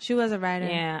 rider. She was a writer.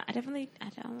 Yeah, I don't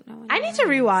know. I need to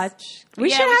rewatch. We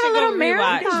Yeah, should we have should a little go rewatch.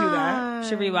 marathon. We can do that.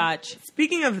 Should rewatch.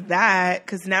 Speaking of that,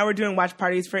 because now we're doing watch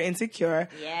parties for Insecure.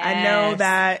 I know Yes.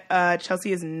 that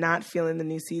Chelsea is not feeling the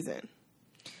new season,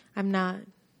 I'm not.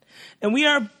 and we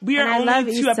are And I love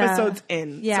only 2 Issa. episodes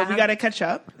in, Yeah. so we got to catch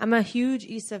up. I'm a huge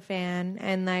Issa fan,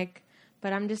 and like,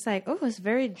 but I'm just like, oh, it's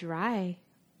very dry,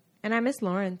 and I miss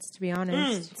Lawrence, to be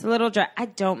honest. It's a little dry. I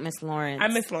don't miss Lawrence. I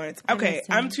miss Lawrence. Okay, miss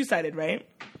him. I'm two-sided, right?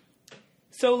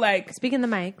 So like, Speaking the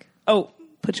mic, oh,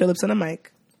 put your lips on the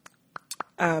mic.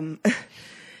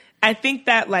 I think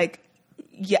that like,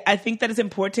 yeah, I think that it's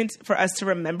important for us to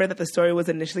remember that the story was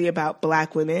initially about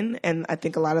Black women, and I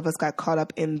think a lot of us got caught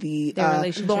up in the Their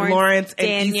relationship. Lawrence and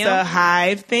Daniel. Issa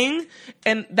Hive thing,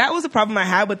 and that was a problem I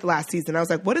had with the last season. I was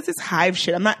like, "What is this Hive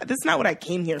shit? This is not what I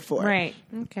came here for." Right.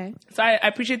 okay. So I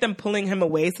appreciate them pulling him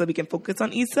away so that we can focus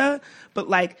on Issa, but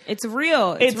like, It's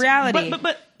real. It's reality.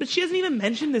 But she hasn't even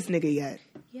mentioned this nigga yet,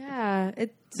 Yeah,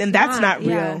 it's and that's not real.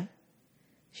 yeah.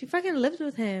 She fucking lived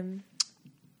with him.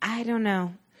 I don't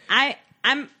know.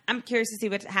 I'm curious to see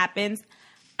what happens.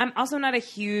 I'm also not a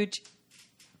huge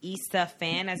Issa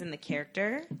fan, as in the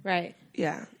character. Right.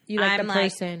 Yeah. You like I'm the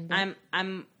person. but-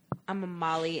 I'm a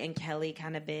Molly and Kelly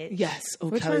kind of bitch. Yes. Oh,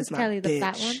 Which Kelly's one's my Kelly, the bitch.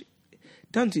 fat one?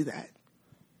 Don't do that.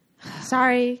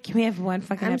 Sorry. Can we have one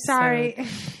fucking I'm episode? sorry.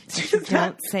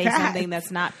 Don't say fat. something that's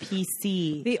not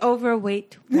PC. The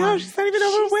overweight No, one. she's not even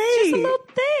overweight. She's a little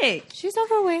thick. She's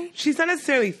overweight. She's not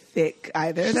necessarily thick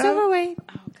either. She's though. overweight.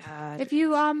 Oh God. If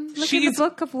you look in the She's-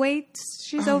 book of weights,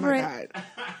 she's Oh over my it. God.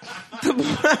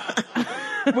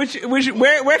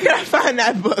 where can I find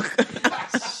that book?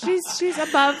 She's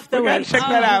above the We gotta weight. check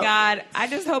Oh that my out. God. I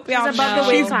just hope y'all She's above know. the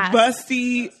weight She's class.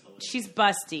 busty, She's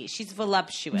busty. She's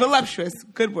voluptuous. voluptuous.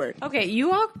 Good word. Okay,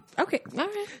 you all. Okay, all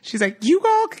right. She's like, you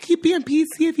all can keep being PC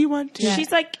if you want to.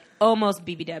 She's like almost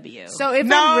BBW. So if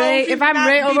No, I'm she's really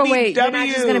not overweight, you're not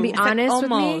just gonna be BBW. honest with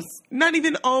me. almost. Not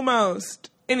even almost.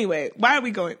 Anyway, why are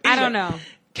we going? I Anyway, don't know.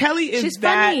 Kelly is She's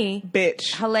that funny.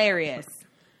 bitch. Hilarious.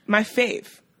 My fave.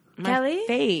 My Kelly?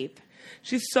 fave.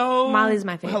 She's so Molly's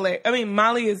my fave. hilarious. I mean,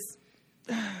 Molly is.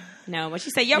 No, when she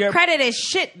said your You're- credit is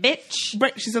shit, bitch.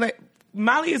 She's like,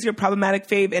 Molly is your problematic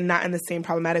fave, and not in the same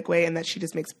problematic way, and that she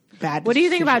just makes bad. What do you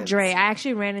think about decisions. Dre? I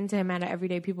actually ran into him at an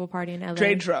Everyday People party in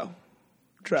LA. Dro.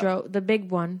 Dro, the big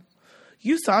one.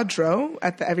 You saw Dro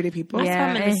at the Everyday People. I Yeah. saw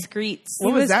him in the eh. streets.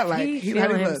 What was was- that like? he How did feeling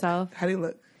he look? himself. How did he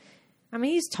look? I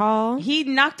mean, he's tall. He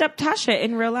knocked up Tasha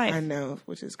in real life. I know,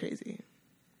 which is crazy.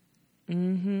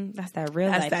 That's that real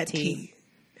That's life that tea. tea.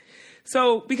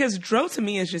 So, because Dro to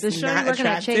me is just The shorty not working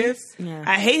at attractive. Chase? Yeah.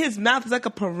 I hate his mouth. It's like a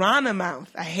piranha mouth.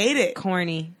 I hate it.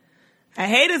 Corny. I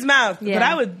hate his mouth, but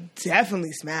Yeah. I would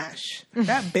definitely smash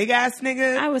that big ass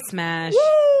nigga. I would smash.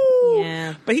 Woo!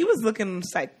 Yeah. But he was looking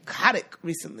psychotic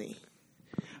recently.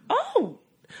 Oh,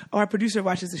 our producer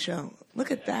watches the show. Look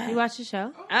at that. You watch the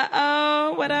show?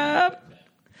 Uh-oh. What up?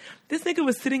 This nigga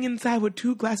was sitting inside with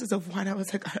 2 glasses of wine. I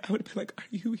was like, I would be like, are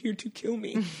you here to kill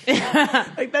me?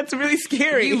 Like, that's really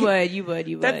scary. You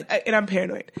would. That's, and I'm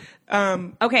paranoid.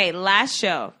 Okay, last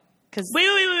show. Cause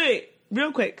Wait.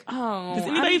 Real quick. Oh, Does I'm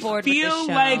anybody bored with feel this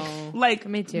show. like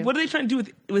Me too. what are they trying to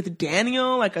do with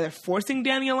Daniel? Like, are they forcing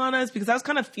Daniel on us? Because I was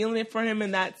kind of feeling it for him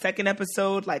in that second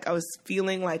episode. Like, I was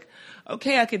feeling like,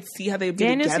 okay, I could see how they'd be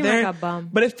Daniel seemed together. like a bum.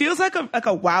 But it feels like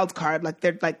a wild card. Like,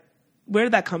 they're like, where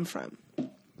did that come from?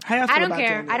 How y'all feel I don't about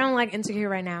care. Daniel? I don't like Insecure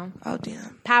right now. Oh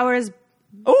damn. Power is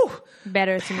Oh,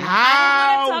 better to me.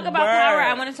 I don't want to talk about Power. power.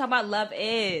 I want to talk about Love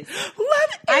Is.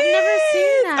 I've never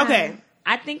seen that. Okay.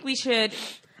 I think we should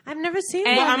I've never seen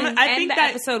end, that. I end think the that-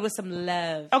 episode with some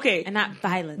love. Okay. And not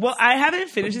violence. Well, I haven't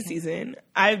finished the season.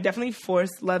 I've definitely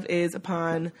forced Love Is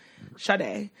upon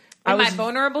Sade. In my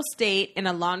vulnerable state, in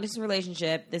a long-distance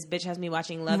relationship, this bitch has me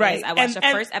watching Love Right. Is. I watched the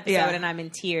And- first episode, yeah. and I'm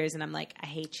in tears, and I'm like, I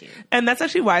hate you. And that's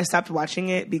actually why I stopped watching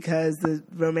it, because the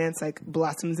romance like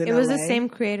blossoms in It was LA. the same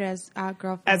creator as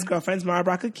Girlfriend. As Girlfriends, Mara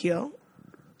Brock Akil,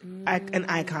 an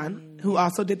icon, who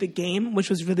also did The Game,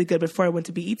 which was really good before I went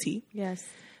to BET. Yes.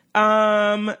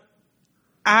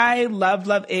 I loved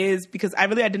Love Is because I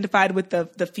really identified with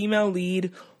the female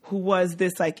lead, who was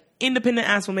this like independent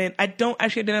ass woman. I don't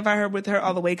actually identify her with her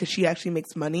all the way because she actually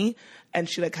makes money and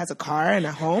she like has a car and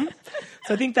a home.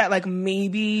 So I think that like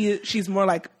maybe she's more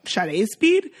like Sade's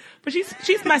speed, but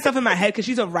she's myself in my head because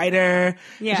she's a writer.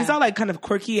 Yeah. And she's all like kind of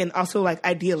quirky and also like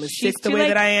idealistic She's the too, way like,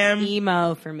 that I am.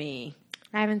 emo for me.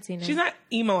 I haven't seen it. She's not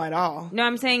emo at all. No,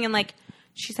 I'm saying, and like,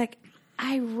 she's like,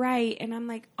 I write, and I'm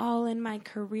like all in my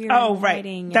career. Oh, and right.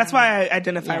 writing, That's and- why I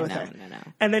identify with no, her. no.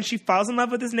 And then she falls in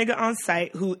love with this nigga on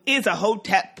site who is a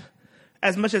hotep,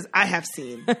 as much as I have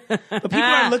seen. But people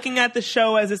are looking at the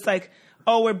show as it's like,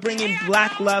 oh, we're bringing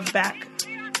black love back.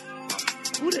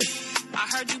 Who this? I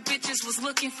heard you bitches was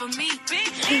looking for me,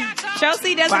 bitch.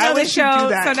 Chelsea doesn't Why know would the she show, do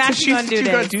that? so now she's gonna do she's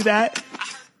this. gonna do that.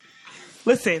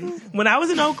 Listen, when I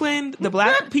was in Oakland, the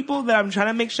black people that I'm trying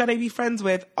to make sure they be friends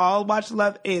with all watch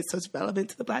Love Is, so it's relevant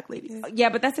to the black ladies. Yeah,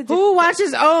 but that's a Who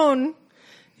watches OWN?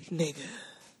 Nigga.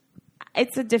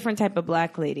 it's a different type of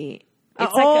black lady. An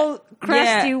It's like old, a-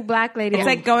 crusty yeah. black lady. It's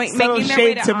like going Subtle making their way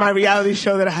shade to, to my reality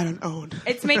show that I hadn't owned.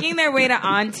 It's making their way to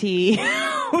Auntie.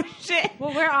 Oh shit!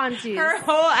 well, we're aunties. Her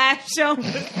whole ass show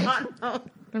was on.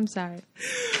 I'm sorry.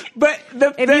 But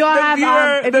the If you all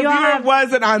have, if the you all viewer have-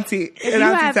 was an auntie, an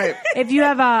auntie type. If you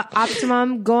have a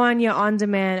Optimum, go on your on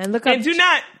demand and look up. And do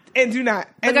not.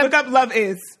 And look up Love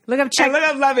Is. Look up check. And look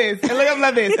up Love Is. And look up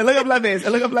Love Is. And look up Love Is.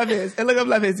 And look up Love Is. And look up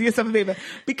Love Is. Do yourself a favor.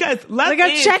 Because Love Look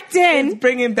up Is Checked In. is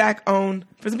bringing back OWN.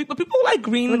 For some people like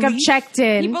Green Look up Leaf. Checked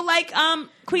In. People like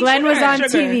Queen Glenn Sugar. was on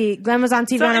Sugar. TV. Glenn was on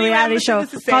TV So on a anyway, reality I'm show saying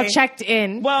this to called say- Checked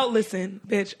In. Well, listen,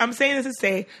 bitch. I'm saying this to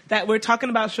say that we're talking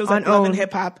about shows like On Love OWN. and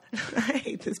Hip Hop. I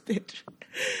hate this bitch.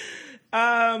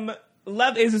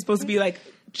 Love Is supposed to be like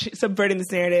subverting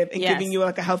this narrative and Yes. giving you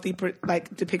like a healthy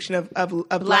like depiction of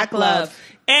black Black love. love.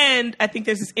 And I think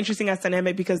there's this interesting ass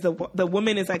dynamic because the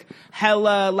woman is like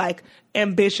hella like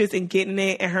ambitious and getting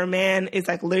it, and her man is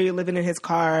like literally living in his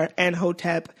car and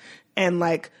hotep and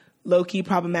like low key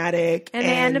problematic. And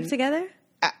they end up together?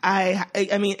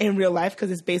 I mean, in real life,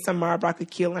 because it's based on Mara Brock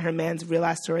Akil and her man's real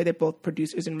life story. They're both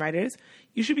producers and writers.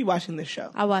 You should be watching this show.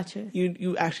 I'll watch it.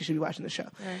 You actually should be watching the show.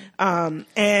 Right.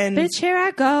 And Bitch, here I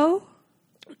go.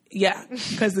 yeah,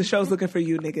 because the show's looking for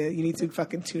you, nigga. You need to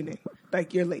fucking tune in.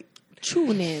 Like, you're late.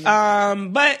 Tune in.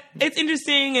 But it's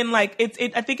interesting, and like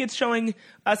I think it's showing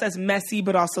us as messy,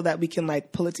 but also that we can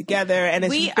like pull it together. And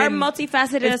it's we just been, are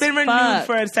multifaceted. It's as been renewed fuck.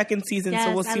 for a second season,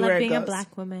 so we'll see I love where it being goes. a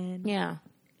black woman. Yeah.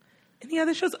 Any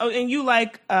other shows? Oh, and you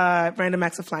like Random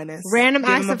Acts of Flyness. Random Give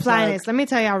Acts them a of plug. Flyness. Let me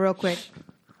tell y'all real quick.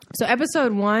 So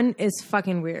episode 1 is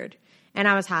fucking weird. And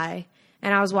I was high.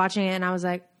 And I was watching it and I was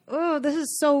like, oh, this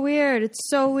is so weird. It's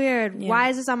so weird. Yeah. Why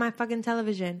is this on my fucking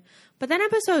television? But then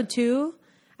episode 2,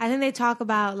 I think they talk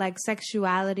about like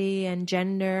sexuality and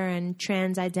gender and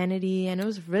trans identity. And it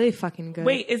was really fucking good.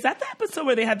 Wait, is that the episode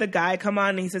where they had the guy come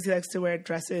on and he says he likes to wear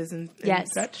dresses and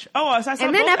Yes. such? Oh, so I saw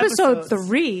And then both episode episodes.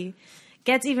 3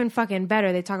 gets even fucking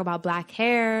better. They talk about black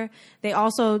hair. They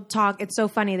also talk, it's so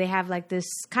funny. They have like this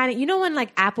kind of, you know, when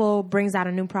like Apple brings out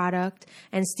a new product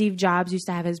and Steve Jobs used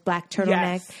to have his black turtleneck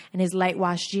Yes. and his light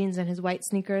wash jeans and his white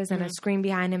sneakers and a screen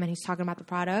behind him and he's talking about the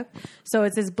product. So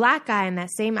it's this black guy in that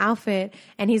same outfit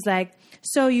and he's like,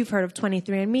 so you've heard of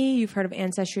 23andMe, you've heard of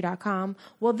Ancestry.com.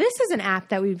 Well, this is an app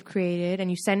that we've created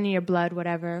and you send in your blood,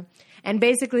 whatever. And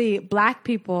basically black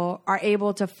people are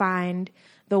able to find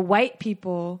the white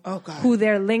people Oh, God. who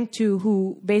they're linked to,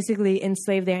 who basically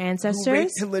enslaved their Who ancestors.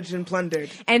 raped, pillaged, and plundered.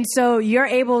 And so you're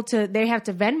able to, they have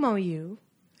to Venmo you.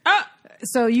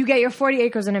 So you get your 40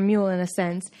 acres and a mule in a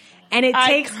sense. And it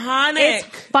takes, Iconic. it's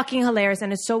fucking hilarious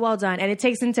and it's so well done. And it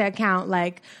takes into account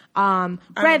like,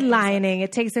 redlining.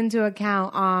 It takes into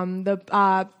account,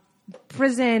 the,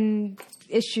 prison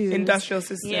issues. Industrial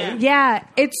system. Yeah. Yeah,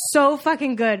 it's so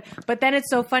fucking good. But then it's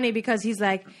so funny because he's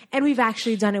like, and we've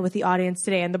actually done it with the audience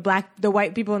today. And the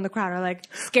white people in the crowd are like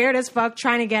scared as fuck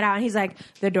trying to get out. And he's like,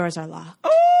 the doors are locked.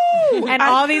 Ooh, And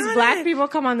all these iconic. black people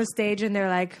come on the stage and they're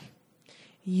like,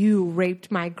 you raped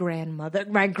my grandmother,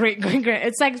 my great-great-grand.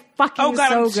 It's like fucking Oh God,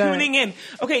 so I'm good. tuning in.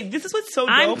 Okay, this is what's so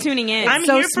dope. I'm tuning in. I'm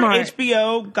so here smart. for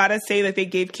HBO. Gotta say that they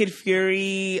gave Kid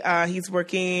Fury. He's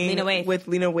working Lena Waithe. with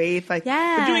Lena Waithe. Like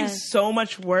they're doing Yes. so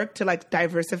much work to like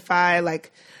diversify.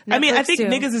 Like I mean, I Netflix think too.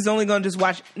 niggas is only gonna just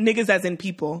watch niggas as in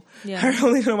people. Yeah. Are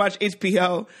only gonna watch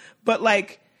HBO. But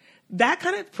like that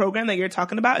kind of program that you're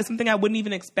talking about is something I wouldn't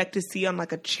even expect to see on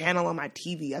like a channel on my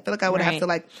TV. I feel like I would have to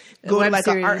like go to like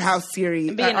an art house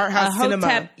series, art house cinema.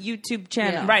 Hotep YouTube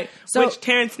channel. Yeah. Right. So, which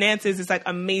Terrence Nance is this like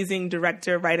amazing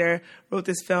director, writer, wrote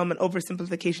this film, an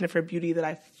oversimplification of her beauty that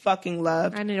I fucking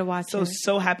loved. I need to watch it.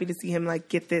 So happy to see him like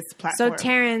get this platform. So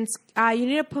Terrence, you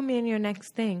need to put me in your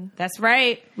next thing. That's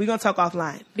right. We're going to talk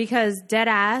offline. Because dead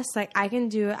ass, like I can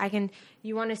do it.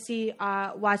 You want to see,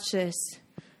 watch this.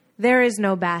 There is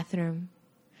no bathroom.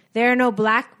 There are no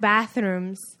black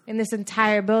bathrooms in this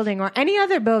entire building or any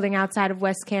other building outside of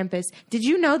West Campus. Did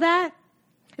you know that?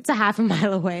 It's a half a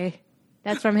mile away.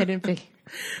 That's from Hidden Figure.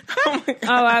 Oh,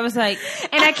 I was like...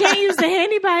 And I can't use the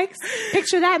handy bikes.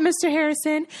 Picture that, Mr.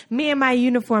 Harrison. Me in my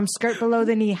uniform, skirt below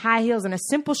the knee, high heels, and a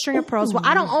simple string of pearls. Well,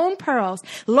 I don't own pearls.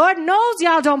 Lord knows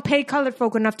y'all don't pay colored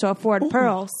folk enough to afford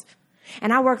pearls.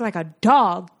 And I work like a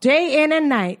dog, day in and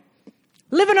night.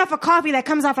 Living off a coffee that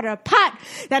comes off of a pot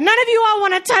that none of you all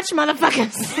want to touch,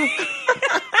 motherfuckers.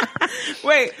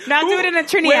 Wait. Now do it in a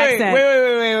Trini accent.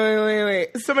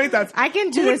 Wait. So many thoughts. I can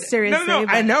do this seriously. No,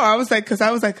 I know. I was like, because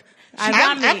I was like,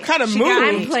 I'm kind of moved.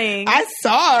 I'm playing. I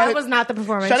saw That was not the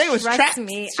performance. Sade was Trust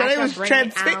me. Sade was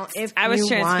transfixed. I was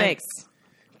transfixed.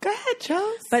 Go ahead,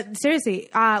 Charles. But seriously,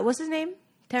 what's his name?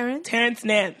 Terrence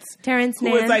Nance. Terrence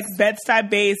Nance. Who was like Bed-Stuy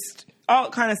based. All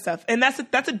kind of stuff. And that's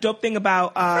a dope thing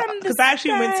about, because I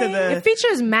actually went to the... It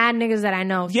features mad niggas that I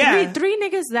know. Yeah. Three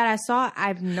niggas that I saw,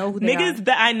 I know who they are. Niggas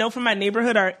that I know from my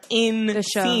neighborhood are in the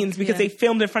show. Scenes because they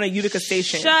filmed in front of Utica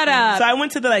Station. Shut up. So I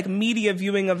went to the like media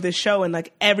viewing of the show and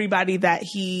like everybody that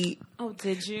he... Oh,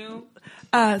 did you?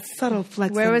 Subtle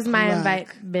flex. Where was my invite,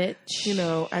 bitch? You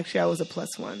know, actually I was a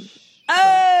 +1.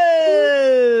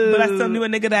 Oh! But I still knew a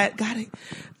nigga that got it.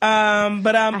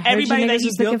 But everybody that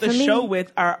he built the show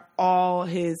with are all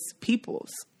his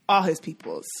peoples. All his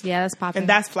peoples. Yeah, that's popular. And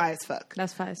that's fly as fuck.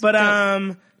 That's fly as fuck. But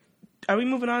are we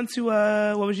moving on to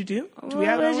what would you do? What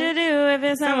would you do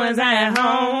if someone's at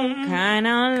home crying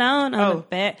all alone on the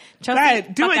bed? Go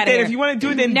ahead, do it then. If you want to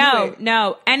do it, then do it.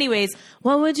 No. Anyways,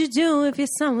 what would you do if your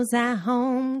son was at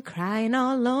home crying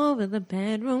all over the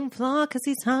bedroom floor because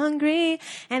he's hungry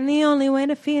and the only way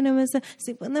to feed him is to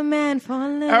sleep with a man for a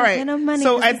little bit of money?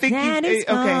 So I think daddy's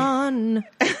gone.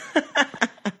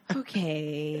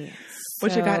 Okay.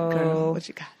 What you got, girl? What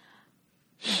you got?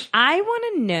 I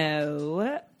want to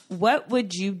know, what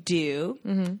would you do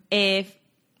if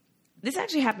this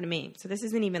actually happened to me? So this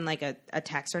isn't even like a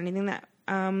text or anything that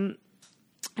I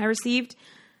received.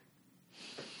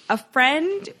 A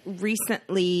friend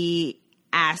recently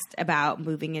asked about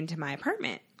moving into my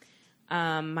apartment.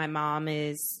 My mom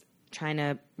is trying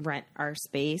to rent our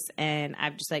space, and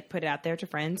I've just like put it out there to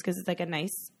friends because it's like a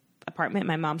nice apartment.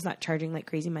 My mom's not charging like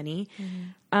crazy money.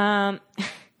 And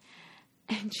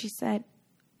she said,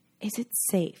 "Is it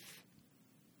safe?"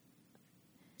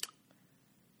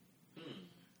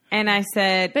 And I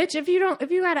said, "Bitch, if you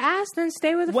gotta ask, then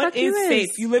stay where the fuck you is." What is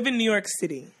safe? You live in New York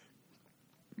City.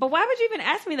 But why would you even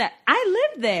ask me that? I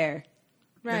live there.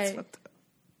 Right.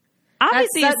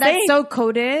 Obviously, that's so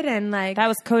coded and like... That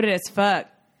was coded as fuck.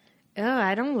 Oh,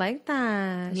 I don't like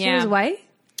that. Yeah. She was white?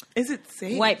 Is it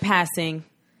safe? White passing.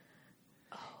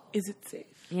 Is it safe?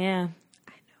 Yeah. I know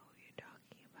what you're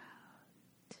talking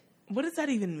about. What does that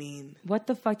even mean? What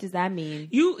the fuck does that mean?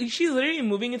 She's literally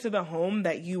moving into the home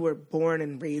that you were born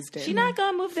and raised in. She's not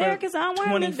gonna move there because I don't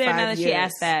want to live there now that she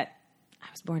asked that. I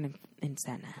was born in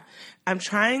Staten Island. I'm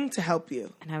trying to help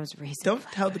you. And I was raised Don't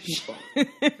tell the people.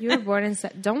 You were born in...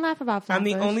 Don't laugh about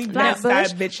Flatbush. I'm the only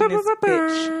Bed-Stuy bitch in this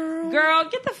bitch. Girl,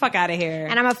 get the fuck out of here.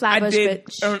 And I'm a Flatbush I did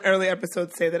bitch. on early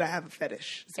episodes say that I have a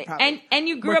fetish. It's a problem. And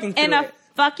you grew up Working in through a it.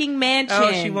 fucking mansion.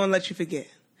 Oh, she won't let you forget.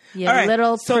 Yeah, All right,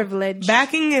 little so privilege.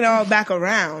 Backing it all back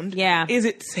around. Yeah. Is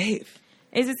it safe?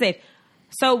 Is it safe?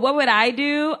 So what would I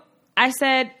do? I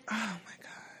said, Oh my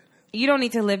God. you don't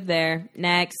need to live there.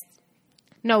 Next.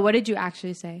 No, what did you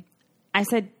actually say? I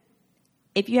said,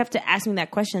 if you have to ask me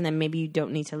that question, then maybe you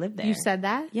don't need to live there. You said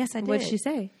that? Yes, I did. What did she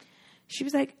say? She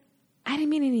was like, I didn't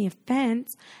mean any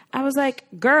offense. I was like,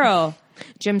 girl,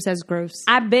 Jim says gross.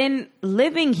 I've been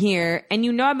living here, and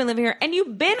you know I've been living here, and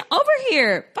you've been over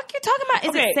here. Fuck you talking about,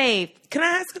 is it safe? Can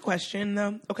I ask a question,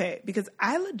 though? Okay, because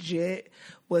I legit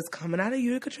was coming out of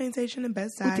Utica train station in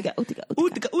Bed-Stuy.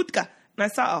 Utica. And I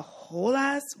saw a whole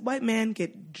ass white man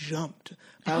get jumped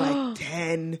by like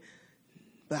 10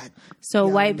 black So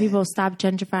young white men. people stop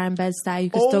gentrifying Bed-Stuy. You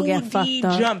can still get fucked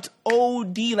up. Jumped.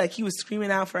 OD. Like he was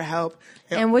screaming out for help.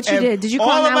 And what you did? Did you call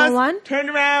all of us 911? Turned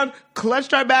around,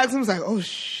 clutched our bags, and was like, oh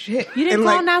shit. You didn't and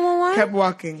call like, 911? Kept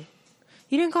walking.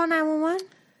 You didn't call 911?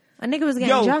 A nigga was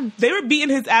getting jumped. They were beating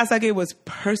his ass like it was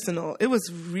personal. It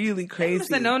was really crazy. I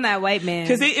must have known that white man.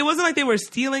 Because it wasn't like they were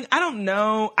stealing. I don't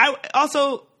know.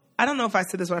 I don't know if I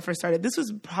said this when I first started. This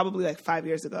was probably like 5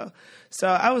 years ago. So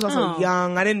I was also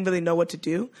young. I didn't really know what to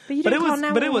do. But you didn't call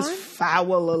 911? But it was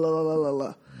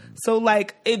foul. So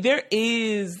like there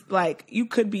is like you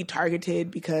could be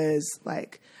targeted because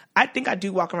like I think I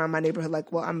do walk around my neighborhood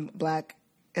like, well, I'm black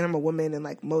and I'm a woman and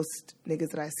like most niggas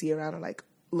that I see around are like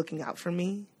looking out for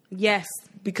me. Yes.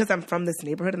 Because I'm from this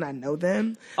neighborhood and I know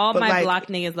them. All but my like, block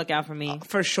niggas look out for me.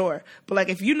 For sure. But like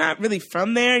if you're not really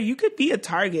from there, you could be a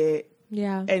target.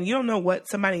 Yeah. And you don't know what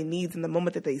somebody needs in the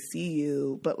moment that they see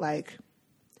you. But like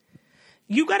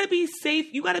you gotta be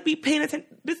safe. You gotta be paying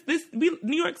attention. New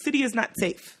York City is not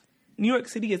safe. New York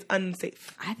City is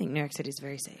unsafe. I think New York City is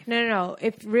very safe. No.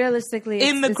 If realistically,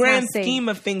 in the it's grand not safe. scheme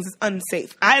of things, it's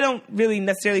unsafe. I don't really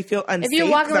necessarily feel unsafe. If you're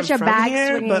walking with your bag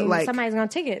swinging, but like somebody's gonna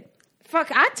take it.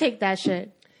 Fuck, I'd take that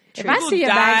shit. If I People see your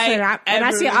bag swinging and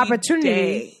I see an every opportunity,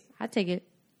 day. I'd take it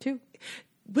too.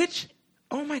 Which,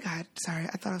 oh my God, sorry,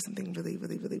 I thought of something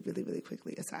really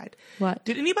quickly aside. What?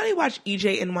 Did anybody watch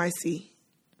EJ NYC?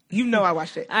 You know I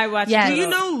watched it. I watched Yes. it. Do you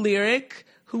know Lyric,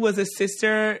 who was a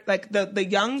sister, like the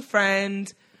young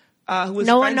friend who was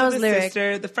No one friends knows with the Lyric.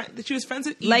 sister. She was friends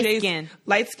with EJ's Light-skin.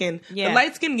 light skin. Yeah. The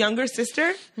light skin younger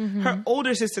sister, Mm-hmm. her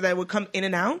older sister that would come in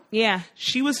and out. Yeah.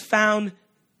 She was found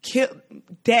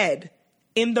dead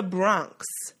in the Bronx.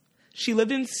 She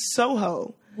lived in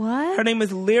Soho. What? Her name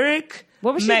is Lyric.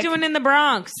 What was she doing in the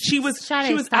Bronx? She was Sade,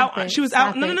 she was stop out. it. She was Stop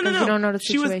out. No. it, 'cause you don't know the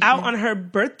She was situation. out on her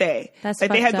birthday. That's like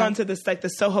they had fucked up. gone to this like the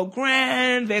Soho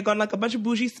Grand. They had gone like a bunch of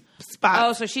bougie spots.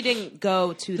 Oh, so she didn't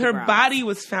go to the Her Bronx. body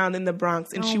was found in the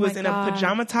Bronx, and Oh she was my in God. a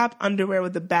pajama top, underwear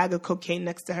with a bag of cocaine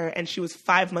next to her, and she was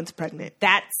 5 months pregnant.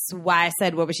 That's why I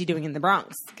said, what was she doing in the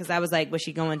Bronx? Because I was like, was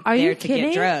she going Are there you to kidding?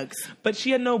 get drugs? But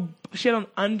she had on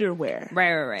underwear.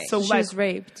 Right. So She like was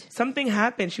raped. something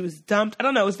happened. She was dumped. I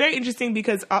don't know. It was very interesting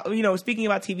because speaking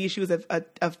about TV, she was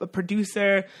a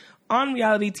producer on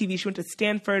reality TV. She went to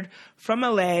Stanford from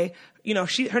LA.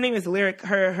 Her name is Lyric.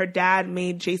 Her dad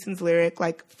made Jason's Lyric.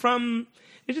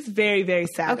 It's just very, very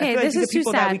sad. Okay, I feel like this these is are too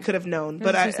people sad. that we could have known. This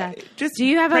But is too sad. Just Do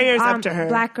you have prayers a up to her.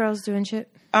 black girls doing shit?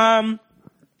 Damn.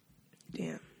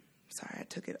 Sorry, I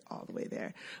took it all the way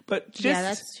there. But just Yeah,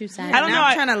 that's too sad. I don't know.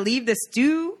 I'm trying to leave the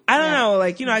stew. I don't know.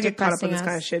 I get caught up Depressing in this us.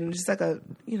 kind of shit, and just like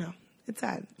it's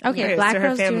sad. Okay, Prayers black to her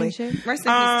girls family. doing shit. Rest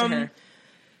in peace to her.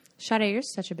 Sade, you're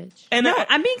such a bitch. And No,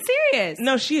 I'm being serious.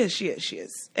 no, she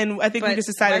is. And I think we But just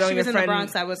decided while on she your was in the friend.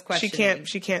 Bronx, I was questioning.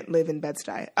 She can't live in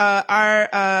Bed-Stuy. Our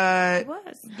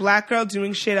was. black girl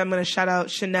doing shit. I'm going to shout out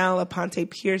Chanel Aponte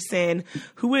Pearson,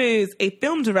 who is a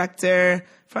film director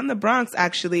from the Bronx,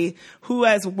 actually, who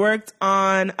has worked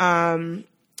on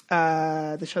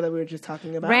the show that we were just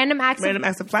talking about, Random Acts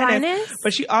of Finance.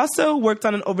 But she also worked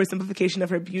on an oversimplification of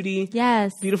her beauty.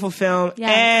 Yes. Beautiful film. Yes.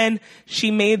 And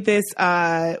she made this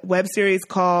web series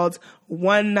called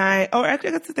I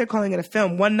guess they're calling it a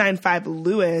film, 195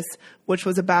 Lewis, which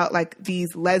was about like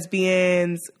these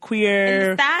lesbians,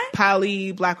 queer, In Bed-Stuy?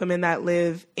 poly black women that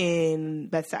live in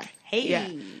Bed-Stuy. Hey. Yeah.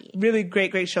 Really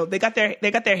great show. They got their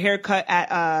hair cut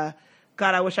at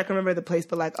God, I wish I could remember the place,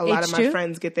 but like a lot of my H2?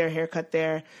 friends get their hair cut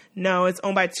there. No, it's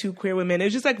owned by 2 queer women. It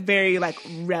was just like very like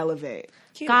relevant.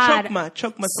 God.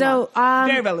 Chokma. So,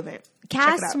 very relevant. Check it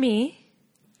Cast out. me.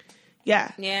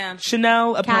 Yeah. Yeah.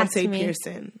 Chanel Cast Aponte me.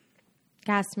 Pearson.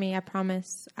 Cast me. I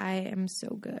promise. I am so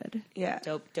good. Yeah.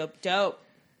 Dope.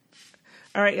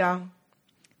 All right, y'all.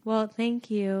 Well, thank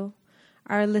you.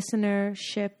 Our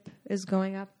listenership is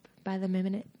going up by the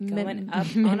minute. Going up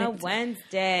on a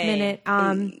Wednesday.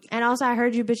 And also, I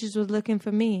heard you bitches was looking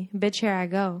for me. Bitch, here I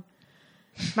go.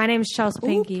 My name is Chelsea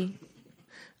Pinky.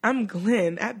 I'm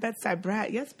Glenn at Bedside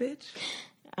Brat. Yes, bitch.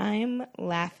 I'm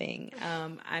laughing.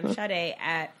 I'm Sade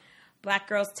at Black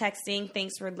Girls Texting.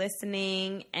 Thanks for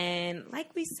listening. And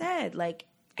like we said, like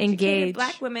educated Engage.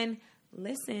 Black women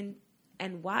listen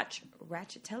and watch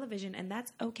ratchet television, and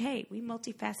that's okay. We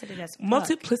multifaceted as fuck.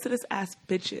 Multiplicitous ass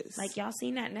bitches. Like, y'all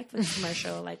seen that Netflix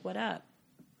commercial? Like, what up?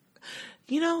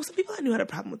 some people I knew had a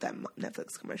problem with that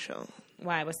Netflix commercial.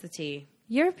 Why? What's the tea?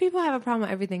 Your people have a problem with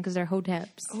everything because they're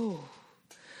hoteps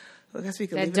I guess we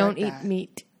could that leave don't it eat at that.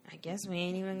 meat I guess we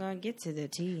ain't even gonna get to the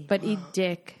tea. but eat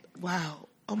dick. Wow.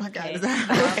 Oh my God. Okay. Is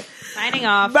that Signing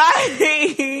off.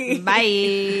 Bye.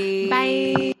 Bye.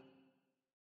 Bye.